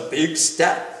 That's a big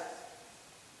step.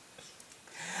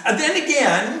 And then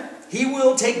again, he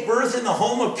will take birth in the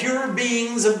home of pure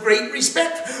beings of great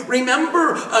respect.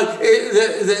 Remember,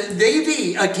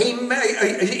 Devi came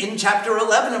in chapter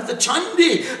 11 of the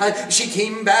Chandi. She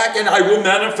came back, and I will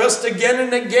manifest again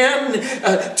and again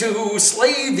to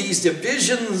slay these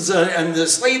divisions and to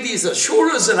slay these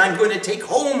Asuras, and I'm going to take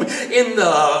home in the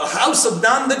house of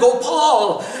Nanda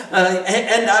Gopal,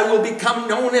 and I will become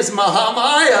known as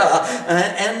Mahamaya.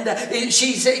 And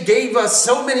she gave us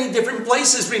so many different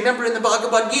places. Remember in the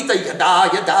Bhagavad Gita, Yada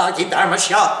yada ki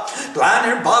dharmasya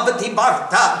glanir bhavati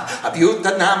bharata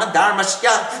abhyuta nama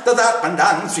dharmasya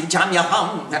tadatpandang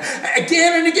srijamyaham.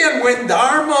 Again and again, when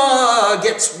dharma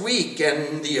gets weak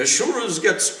and the Asuras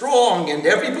get strong and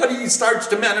everybody starts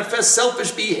to manifest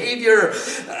selfish behavior,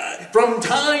 from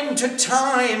time to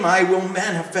time I will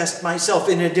manifest myself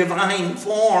in a divine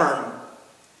form,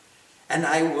 and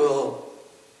I will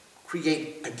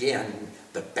create again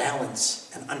the balance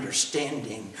and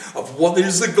understanding of what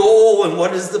is the goal and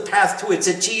what is the path to its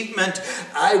achievement.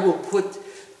 I will put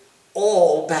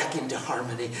all back into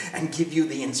harmony and give you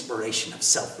the inspiration of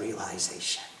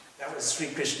self-realization. That was Sri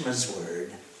Krishna's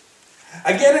word.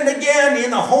 Again and again,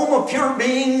 in the home of pure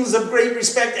beings of great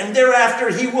respect, and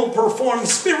thereafter he will perform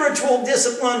spiritual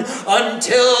discipline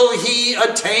until he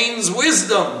attains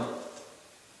wisdom.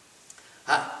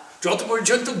 He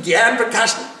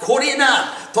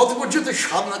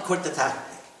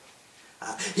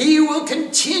will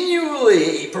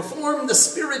continually perform the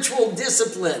spiritual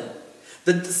discipline,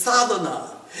 the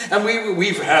sadhana. And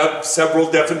we've had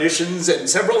several definitions and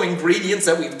several ingredients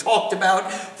that we've talked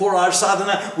about for our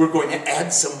sadhana. We're going to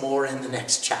add some more in the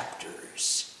next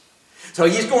chapters. So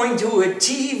he's going to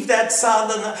achieve that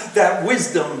sadhana, that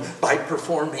wisdom, by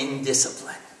performing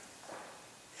discipline.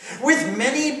 With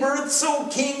many births, O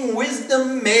king,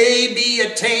 wisdom may be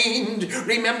attained.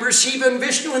 Remember, Shiva and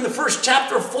Vishnu in the first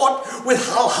chapter fought with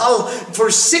Hal for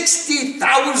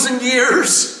 60,000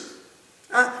 years.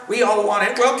 We all want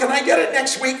it. Well, can I get it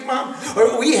next week, Mom?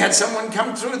 Or we had someone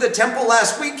come through the temple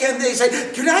last weekend. They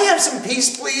said, "Could I have some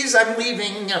peace, please? I'm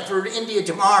leaving for India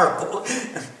tomorrow."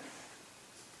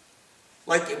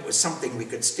 Like it was something we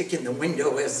could stick in the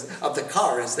window of the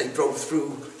car as they drove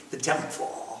through the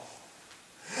temple.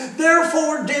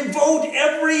 Therefore, devote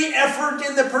every effort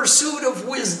in the pursuit of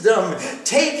wisdom.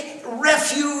 Take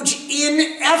refuge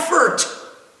in effort.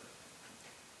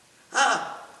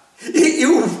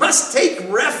 You must take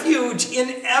refuge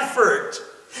in effort.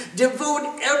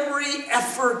 Devote every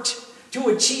effort to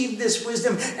achieve this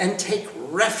wisdom and take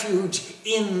refuge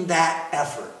in that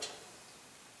effort.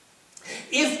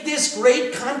 If this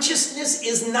great consciousness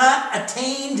is not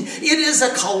attained, it is a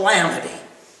calamity.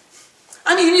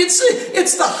 I mean,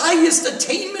 it's the highest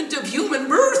attainment of human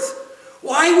birth.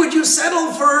 Why would you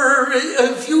settle for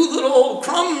a few little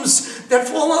crumbs that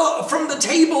fall from the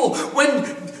table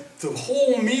when the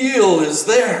whole meal is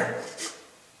there?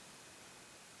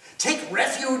 Take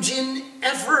refuge in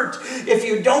effort. If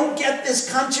you don't get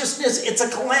this consciousness, it's a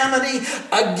calamity.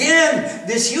 Again,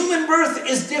 this human birth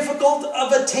is difficult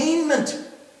of attainment.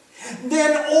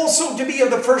 Then also to be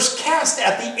of the first caste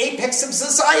at the apex of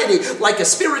society, like a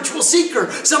spiritual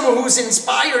seeker, someone who's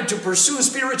inspired to pursue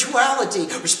spirituality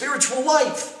or spiritual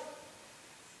life.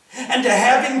 And to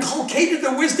have inculcated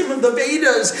the wisdom of the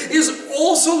Vedas is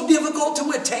also difficult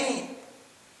to attain.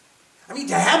 I mean,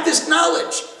 to have this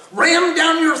knowledge rammed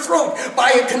down your throat by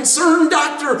a concerned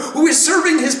doctor who is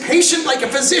serving his patient like a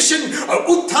physician,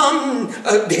 Uttam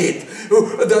Ved,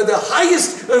 the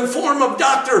highest form of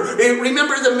doctor.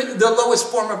 Remember, the lowest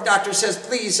form of doctor says,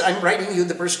 "Please, I'm writing you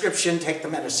the prescription, take the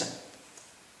medicine."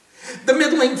 The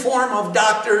middling form of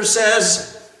doctor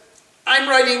says, "I'm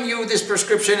writing you this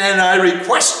prescription and I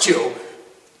request you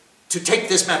to take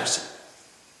this medicine."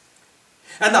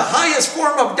 And the highest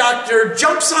form of doctor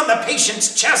jumps on the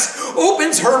patient's chest,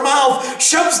 opens her mouth,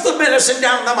 shoves the medicine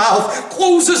down the mouth,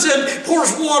 closes it,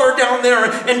 pours water down there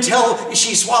until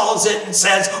she swallows it and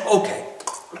says, "Okay,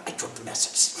 I took the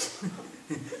message.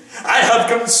 I have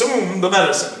consumed the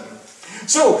medicine."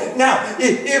 So now,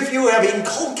 if you have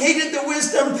inculcated the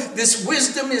wisdom, this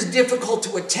wisdom is difficult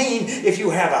to attain if you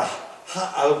have a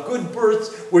good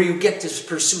birth where you get to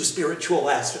pursue spiritual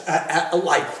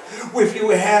life. If you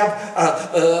have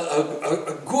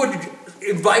a good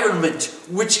environment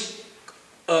which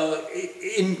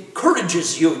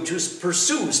encourages you to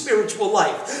pursue spiritual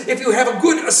life. If you have a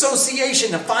good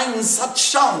association, a fine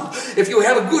satsang, if you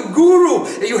have a good guru,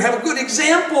 if you have a good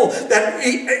example, that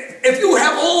if you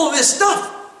have all of this stuff,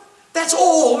 That's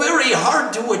all very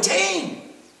hard to attain.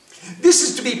 This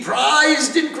is to be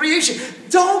prized in creation.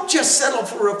 Don't just settle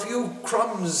for a few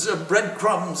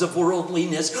breadcrumbs of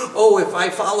worldliness. Oh, if I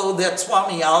follow that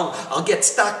Swami, I'll get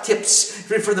stock tips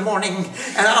for the morning,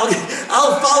 and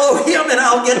I'll follow him, and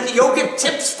I'll get yoga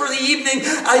tips for the evening.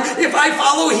 If I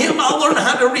follow him, I'll learn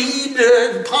how to read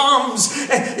palms.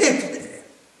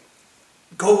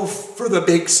 Go for the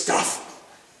big stuff.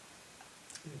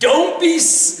 Don't be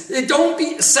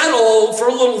settle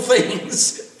for little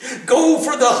things. Go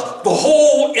for the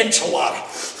whole enchilada.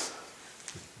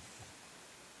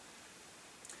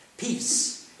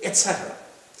 Peace, etc.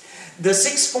 The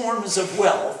 6 forms of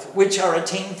wealth which are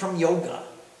attained from yoga.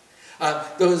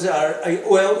 Those are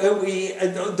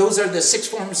the 6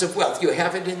 forms of wealth. You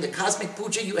have it in the Cosmic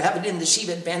Puja. You have it in the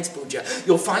Shiva Advanced Puja.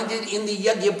 You'll find it in the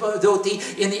Yajna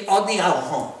Padoti, in the Agni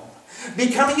Ahom.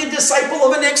 Becoming a disciple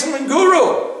of an excellent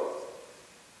guru.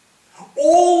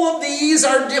 All of these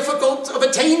are difficult of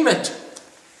attainment.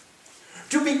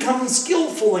 To become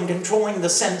skillful in controlling the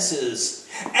senses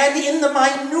and in the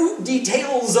minute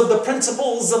details of the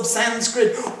principles of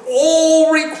Sanskrit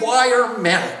all require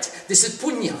merit. This is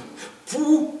punya.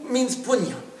 Pu means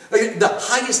punya, the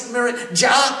highest merit.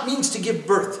 Ja means to give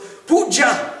birth.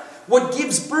 Puja, what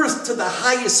gives birth to the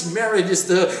highest merit is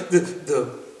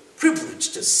the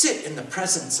privilege to sit in the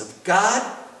presence of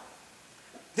God.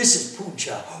 This is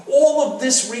puja. All of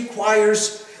this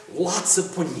requires lots of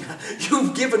punya.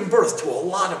 You've given birth to a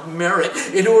lot of merit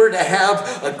in order to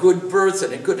have a good birth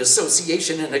and a good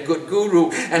association and a good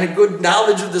guru and a good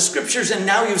knowledge of the scriptures. And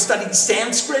now you've studied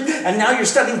Sanskrit and now you're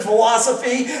studying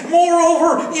philosophy.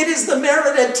 Moreover, it is the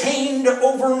merit attained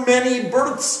over many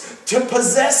births to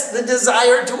possess the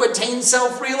desire to attain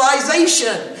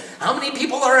self-realization. How many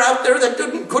people are out there that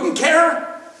couldn't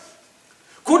care?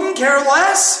 Couldn't care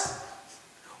less?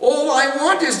 All I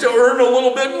want is to earn a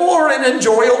little bit more and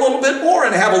enjoy a little bit more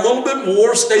and have a little bit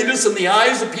more status in the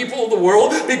eyes of people of the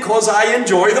world because I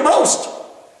enjoy the most.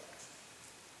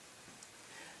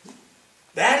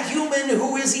 That human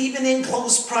who is even in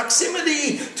close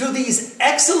proximity to these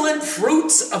excellent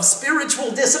fruits of spiritual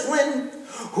discipline,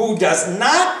 who does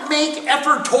not make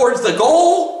effort towards the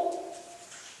goal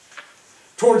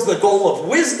of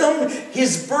wisdom,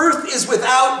 his birth is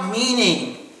without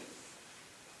meaning.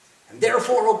 And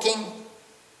therefore, O King,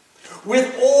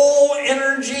 with all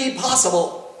energy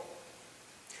possible,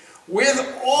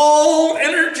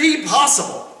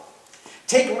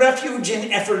 take refuge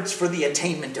in efforts for the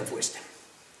attainment of wisdom.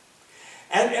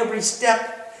 At every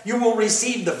step, you will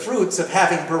receive the fruits of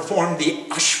having performed the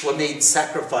Ashwamedh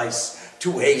sacrifice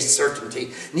to a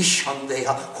certainty.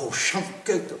 Nishandeha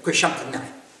koshankanai.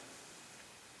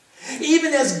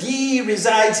 Even as ghee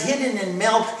resides hidden in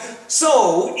milk,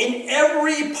 so in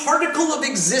every particle of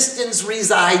existence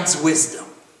resides wisdom.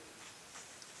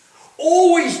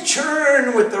 Always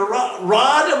churn with the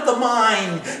rod of the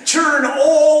mind. Churn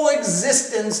all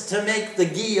existence to make the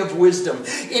ghee of wisdom.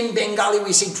 In Bengali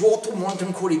we say, Jotu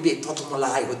montan koribe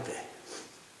totumalai hudbe.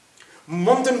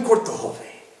 Montan kortohove.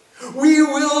 We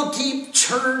will keep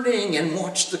churning and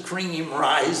watch the cream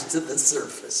rise to the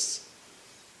surface.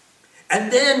 And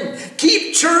then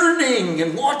keep churning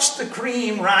and watch the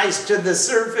cream rise to the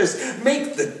surface.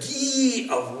 Make the ghee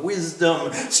of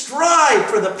wisdom. Strive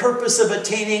for the purpose of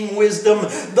attaining wisdom.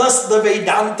 Thus the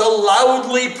Vedanta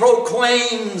loudly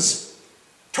proclaims,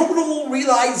 total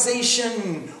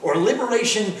realization or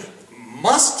liberation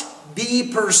must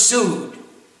be pursued.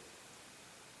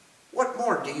 What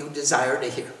more do you desire to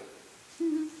hear?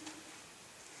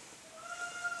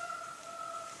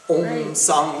 Om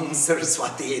Sam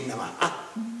Saraswati Namaha.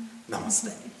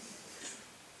 Namaste.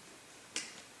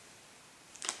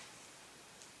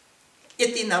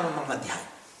 Iti Namamadhyaya.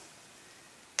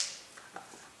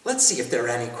 Let's see if there are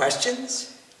any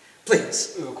questions.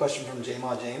 Please. We have a question from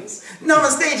Jayma James.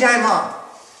 Namaste, Jayma.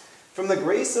 From the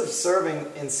grace of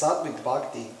serving in Sattvic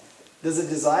Bhakti, does a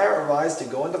desire arise to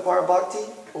go into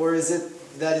Parabhakti, or is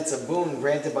it that it's a boon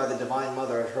granted by the Divine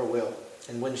Mother at her will,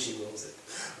 and when she wills it?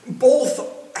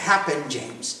 Both happen,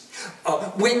 James.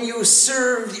 When you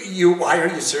serve, why are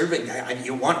you serving?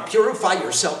 You want to purify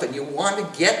yourself and you want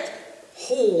to get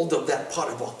hold of that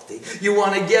Parabhakti. You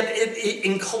want to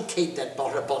inculcate that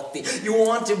Parabhakti. You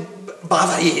want to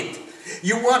bhavayit.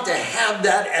 You want to have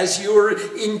that as your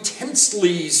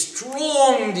intensely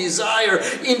strong desire,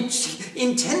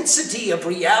 intensity of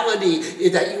reality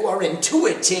that you are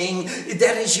intuiting.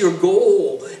 That is your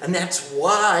goal. And that's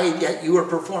why that you are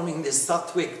performing this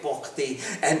Sattvic Bhakti.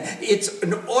 And it's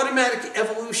an automatic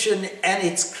evolution, and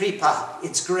it's kripa,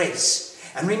 it's grace.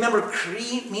 And remember,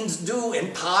 kri means do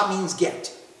and pa means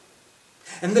get.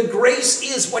 And the grace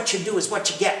is what you do is what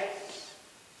you get.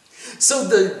 So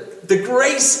the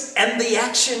grace and the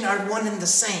action are one and the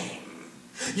same.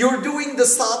 You're doing the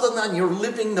sadhana and you're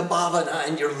living the bhavana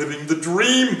and you're living the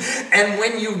dream. And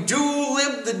when you do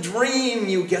live the dream,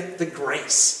 you get the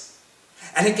grace.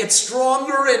 And it gets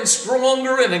stronger and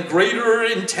stronger and a greater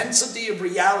intensity of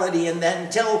reality, and then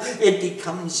until it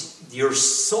becomes your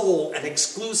soul, an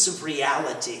exclusive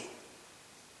reality.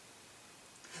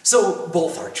 So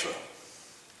both are true.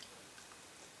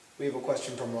 We have a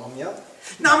question from Ramya.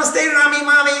 Namaste, Rami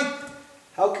Mami.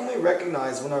 How can we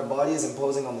recognize when our body is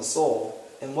imposing on the soul,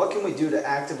 and what can we do to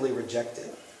actively reject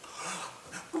it?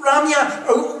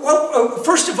 Ramya,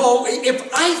 first of all, if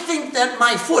I think that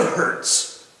my foot hurts,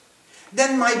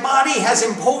 then my body has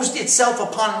imposed itself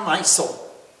upon my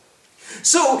soul.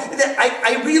 So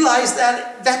I realize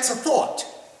that that's a thought.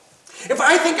 If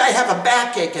I think I have a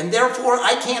backache and therefore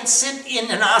I can't sit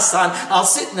in an asana, I'll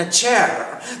sit in a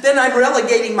chair, then I'm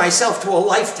relegating myself to a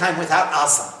lifetime without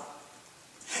asana.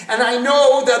 And I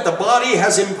know that the body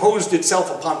has imposed itself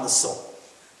upon the soul.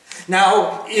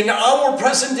 Now, in our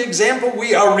present example,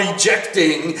 we are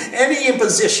rejecting any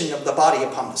imposition of the body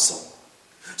upon the soul.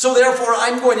 So therefore,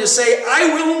 I'm going to say,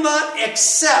 I will not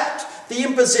accept the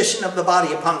imposition of the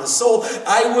body upon the soul.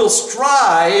 I will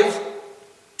strive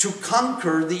to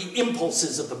conquer the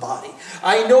impulses of the body.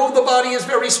 I know the body is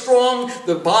very strong.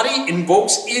 The body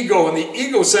invokes ego, and the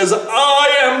ego says,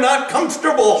 I am not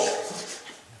comfortable.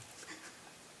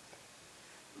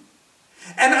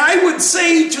 And I would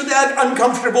say to that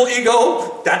uncomfortable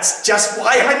ego, that's just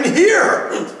why I'm here.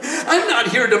 I'm not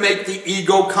here to make the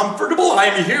ego comfortable.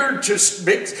 I'm here to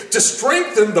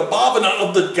strengthen the bhavana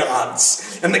of the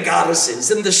gods and the goddesses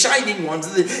and the shining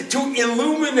ones, to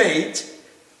illuminate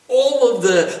all of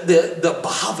the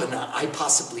bhavana I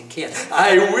possibly can.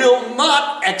 I will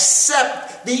not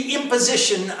accept the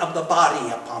imposition of the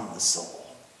body upon the soul.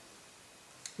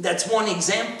 That's one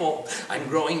example. I'm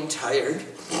growing tired.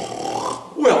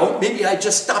 Well, maybe I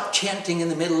just stop chanting in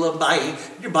the middle of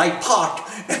my pot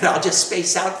and I'll just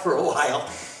space out for a while.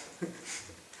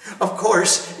 Of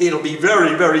course, it'll be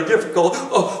very, very difficult.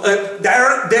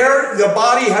 There, the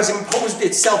body has imposed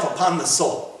itself upon the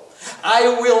soul.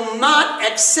 I will not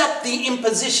accept the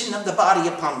imposition of the body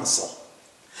upon the soul.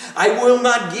 I will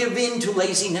not give in to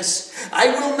laziness. I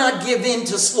will not give in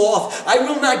to sloth. I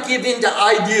will not give in to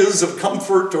ideas of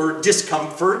comfort or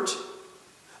discomfort.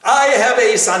 I have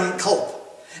a sankalpa,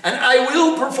 and I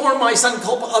will perform my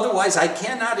sankalpa, otherwise I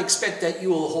cannot expect that you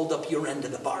will hold up your end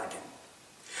of the bargain.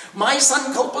 My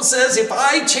sankalpa says, if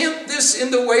I chant this in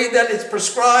the way that it's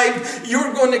prescribed,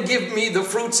 you're going to give me the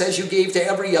fruits as you gave to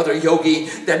every other yogi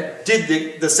that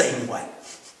did the same way.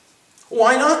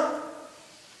 Why not?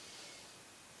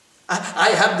 I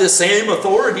have the same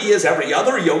authority as every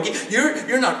other yogi.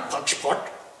 You're not pakshpat.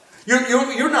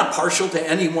 You're not partial to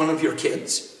any one of your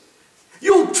kids.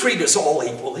 You'll treat us all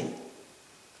equally,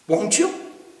 won't you?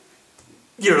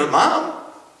 You're a mom.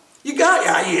 You got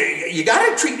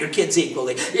to treat your kids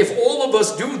equally. If all of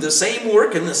us do the same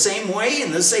work in the same way,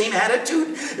 in the same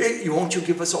attitude, won't you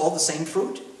give us all the same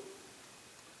fruit?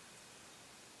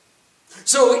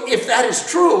 So if that is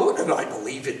true, and I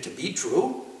believe it to be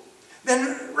true,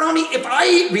 then, Rami, if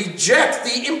I reject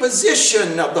the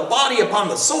imposition of the body upon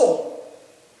the soul,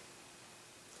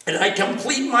 and I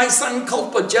complete my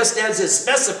sankalpa just as is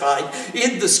specified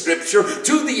in the scripture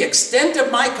to the extent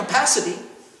of my capacity,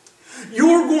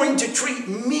 you're going to treat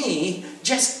me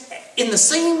just in the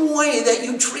same way that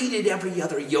you treated every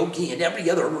other yogi and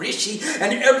every other rishi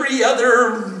and every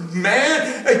other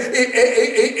man,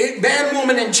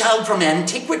 woman, and child from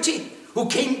antiquity who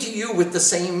came to you with the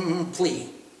same plea.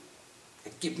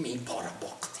 Give me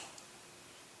parabhakti.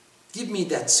 Give me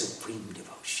that supreme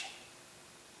devotion.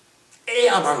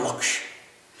 Amar Laksh.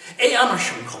 Amar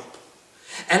Shankalpa.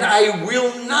 And I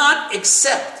will not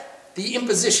accept the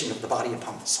imposition of the body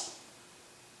upon the soul.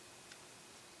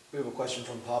 We have a question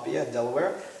from Papia in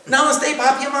Delaware. Namaste,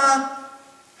 Papia Ma.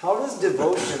 How does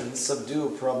devotion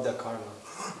subdue prarabdha karma?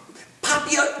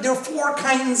 Papia, there are 4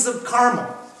 kinds of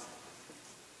karma.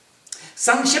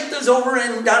 Sanshipta is over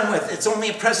and done with. It's only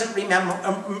a present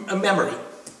memory.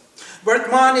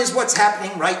 Vartman is what's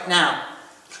happening right now.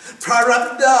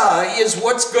 Prarabdha is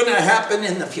what's going to happen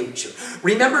in the future.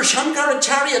 Remember,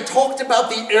 Shankaracharya talked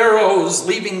about the arrows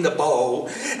leaving the bow.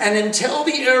 And until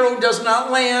the arrow does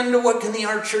not land, what can the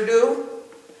archer do?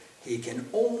 He can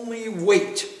only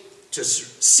wait to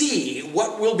see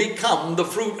what will become the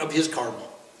fruit of his karma.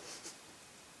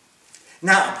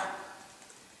 Now,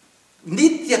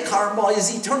 Nitya karma is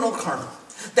eternal karma.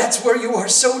 That's where you are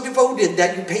so devoted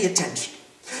that you pay attention.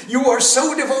 You are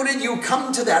so devoted, you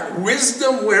come to that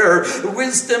wisdom where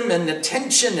wisdom and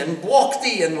attention and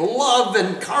bhakti and love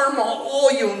and karma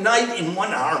all unite in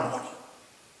one harmony.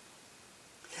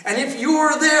 And if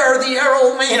you're there, the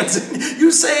arrow lands,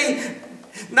 you say,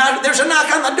 there's a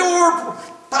knock on the door,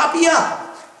 Papia.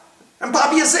 And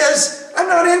Papia says, I'm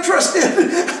not interested.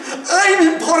 I'm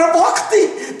in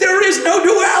Parabhakti. There is no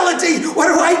duality. What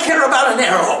do I care about an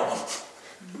arrow?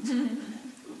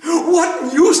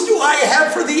 What use do I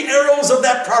have for the arrows of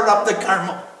that prarabdha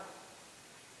karma?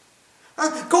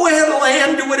 Go ahead,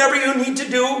 land, do whatever you need to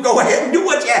do. Go ahead and do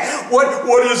what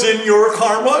is in your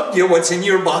karma, what's in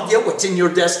your bhagya, what's in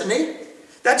your destiny.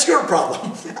 That's your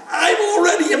problem. I'm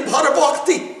already in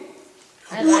Parabhakti.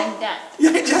 I like that.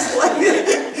 Yeah,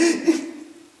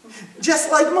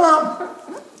 just like Mom.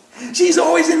 She's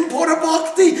always in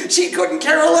Parabhakti. She couldn't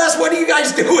care less. What are you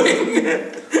guys doing?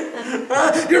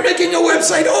 You're making a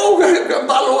website. Oh,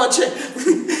 Balawache.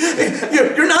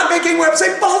 You're not making a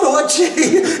website.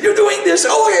 Balawache. You're doing this.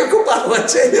 Oh, go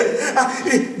Balawache.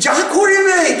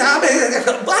 Jakurime.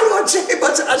 Balawache.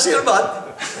 But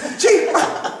Ashirbat.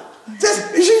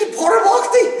 She's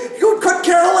Parabhakti. You couldn't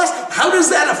care less. How does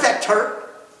that affect her?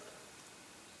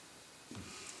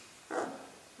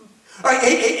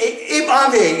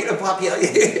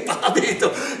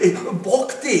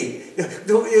 Bhakti,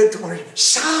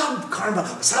 sab karma,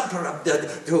 sab prarabdha,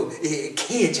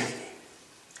 kiye jayenge.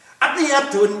 Apne aap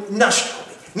to nasht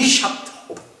hobe, nishapt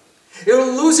hobe. It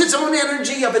will lose its own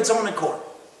energy of its own accord.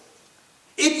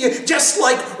 Just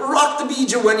like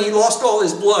Raktabija when he lost all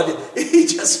his blood, he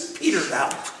just petered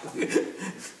out.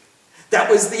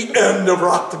 That was the end of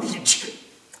Raktabija.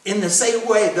 In the same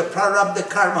way, the prarabdha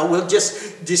karma will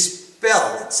just dispel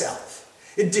itself.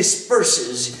 It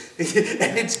disperses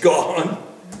and it's gone.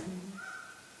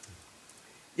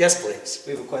 Yes, please.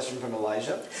 We have a question from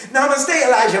Elijah. Namaste,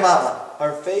 Elijah Baba.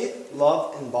 Are faith,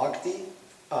 love, and bhakti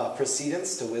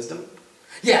precedents to wisdom?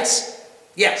 Yes.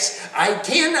 Yes, I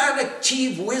cannot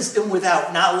achieve wisdom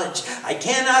without knowledge. I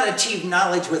cannot achieve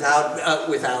knowledge without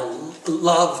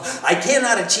love. I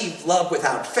cannot achieve love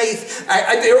without faith.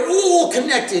 They're all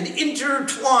connected,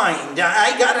 intertwined.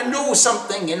 I got to know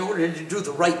something in order to do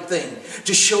the right thing,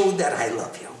 to show that I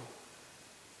love you.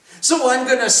 So I'm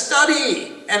going to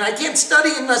study, and I can't study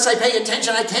unless I pay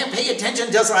attention. I can't pay attention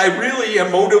until I really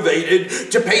am motivated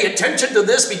to pay attention to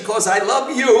this because I love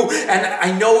you, and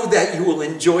I know that you will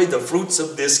enjoy the fruits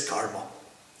of this karma.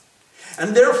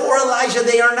 And therefore, Elijah,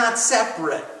 they are not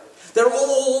separate. They're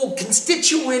all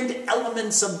constituent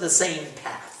elements of the same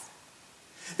path.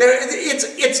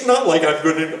 It's not like I'm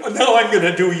going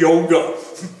to do yoga,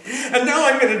 and now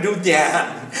I'm going to do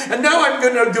dhyan, and now I'm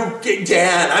going to do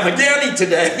dhyan. I'm a Gyani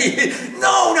today.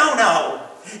 No.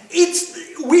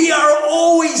 We are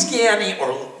always Gyani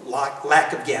or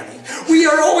lack of Gyani. We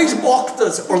are always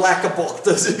bhaktas or lack of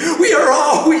bhaktas. We are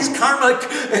always karmic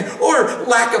or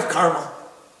lack of karma.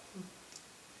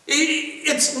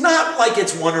 It's not like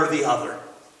it's one or the other.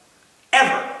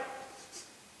 Ever.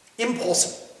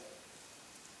 Impossible.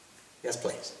 Yes,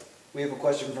 please. We have a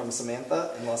question from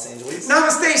Samantha in Los Angeles.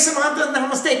 Namaste, Samantha.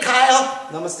 Namaste, Kyle.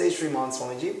 Namaste, Sriman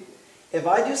Swamiji. If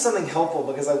I do something helpful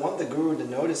because I want the Guru to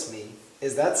notice me,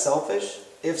 is that selfish?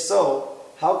 If so,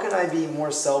 how can I be more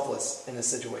selfless in a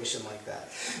situation like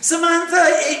that? Samantha,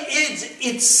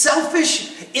 it's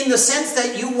selfish in the sense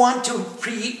that you want to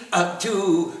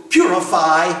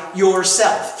purify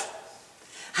yourself.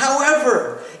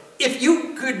 However, if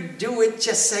you could do it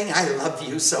just saying, I love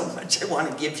you so much, I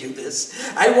want to give you this.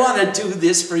 I want to do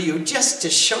this for you just to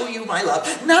show you my love.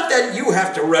 Not that you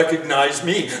have to recognize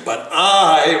me, but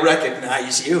I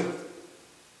recognize you.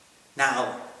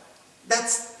 Now,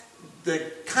 that's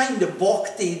the kind of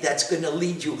bhakti that's going to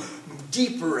lead you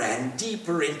deeper and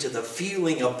deeper into the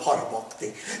feeling of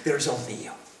parabhakti. There's only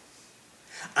you.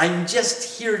 I'm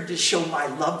just here to show my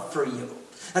love for you.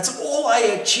 That's all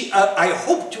I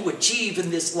hope to achieve in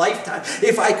this lifetime.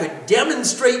 If I could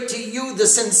demonstrate to you the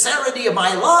sincerity of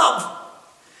my love,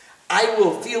 I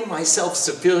will feel myself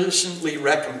sufficiently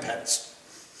recompensed.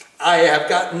 I have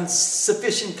gotten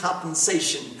sufficient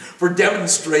compensation for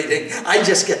demonstrating. I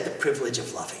just get the privilege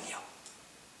of loving you.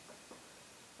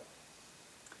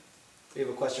 We have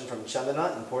a question from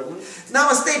Chandana in Portland.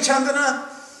 Namaste, Chandana.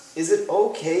 Is it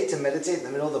okay to meditate in the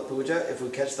middle of the puja if we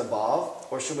catch the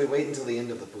bhav, or should we wait until the end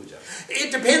of the puja?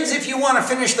 It depends if you want to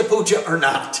finish the puja or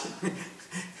not.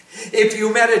 If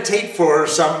you meditate for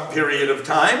some period of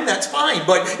time, that's fine.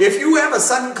 But if you have a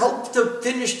sankalp to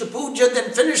finish the puja,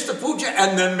 then finish the puja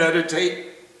and then meditate.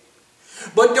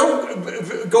 But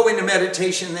don't go into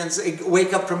meditation and say,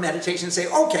 wake up from meditation and say,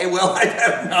 okay, well, I've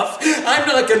had enough. I'm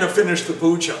not going to finish the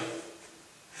puja.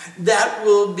 that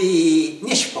will be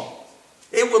nishpo.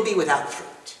 It will be without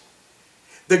fruit.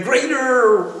 The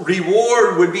greater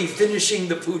reward would be finishing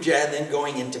the puja and then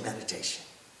going into meditation.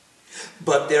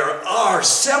 But there are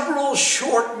several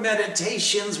short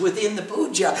meditations within the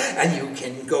puja, and you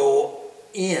can go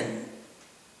in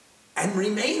and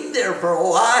remain there for a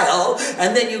while,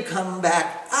 and then you come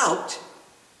back out.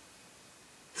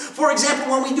 For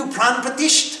example, when we do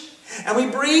pranapatishta, and we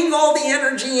bring all the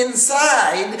energy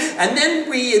inside, and then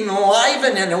we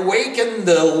enliven and awaken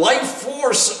the life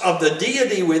force of the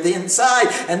deity within inside,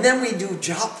 and then we do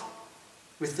japa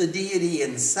with the deity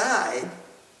inside.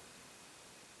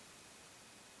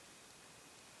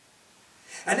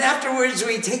 And afterwards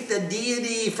we take the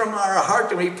deity from our heart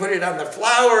and we put it on the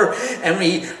flower, and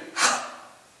we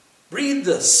breathe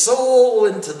the soul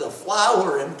into the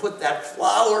flower and put that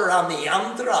flower on the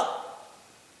yantra.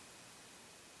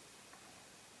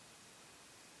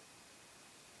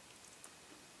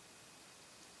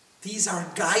 These are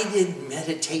guided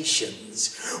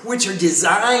meditations which are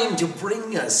designed to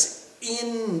bring us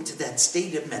into that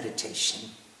state of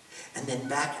meditation and then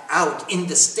back out in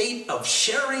the state of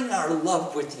sharing our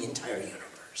love with the entire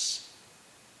universe.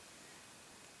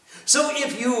 So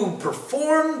if you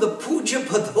perform the Puja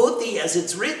Padhoti as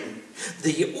it's written,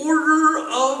 the order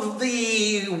of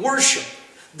the worship,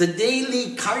 the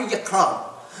daily karyakram,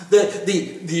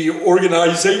 the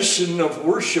organization of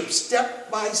worship step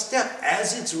by step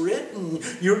as it's written,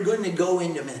 you're going to go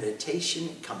into meditation,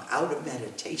 come out of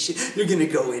meditation, you're going to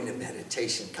go into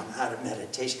meditation, come out of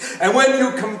meditation. And when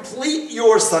you complete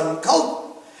your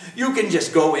sankalpa, you can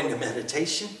just go into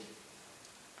meditation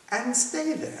and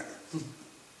stay there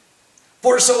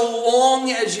for so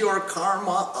long as your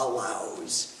karma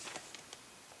allows.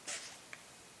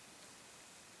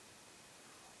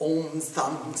 Om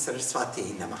Sam Saraswati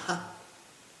Namaha.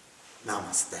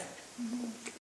 Namaste.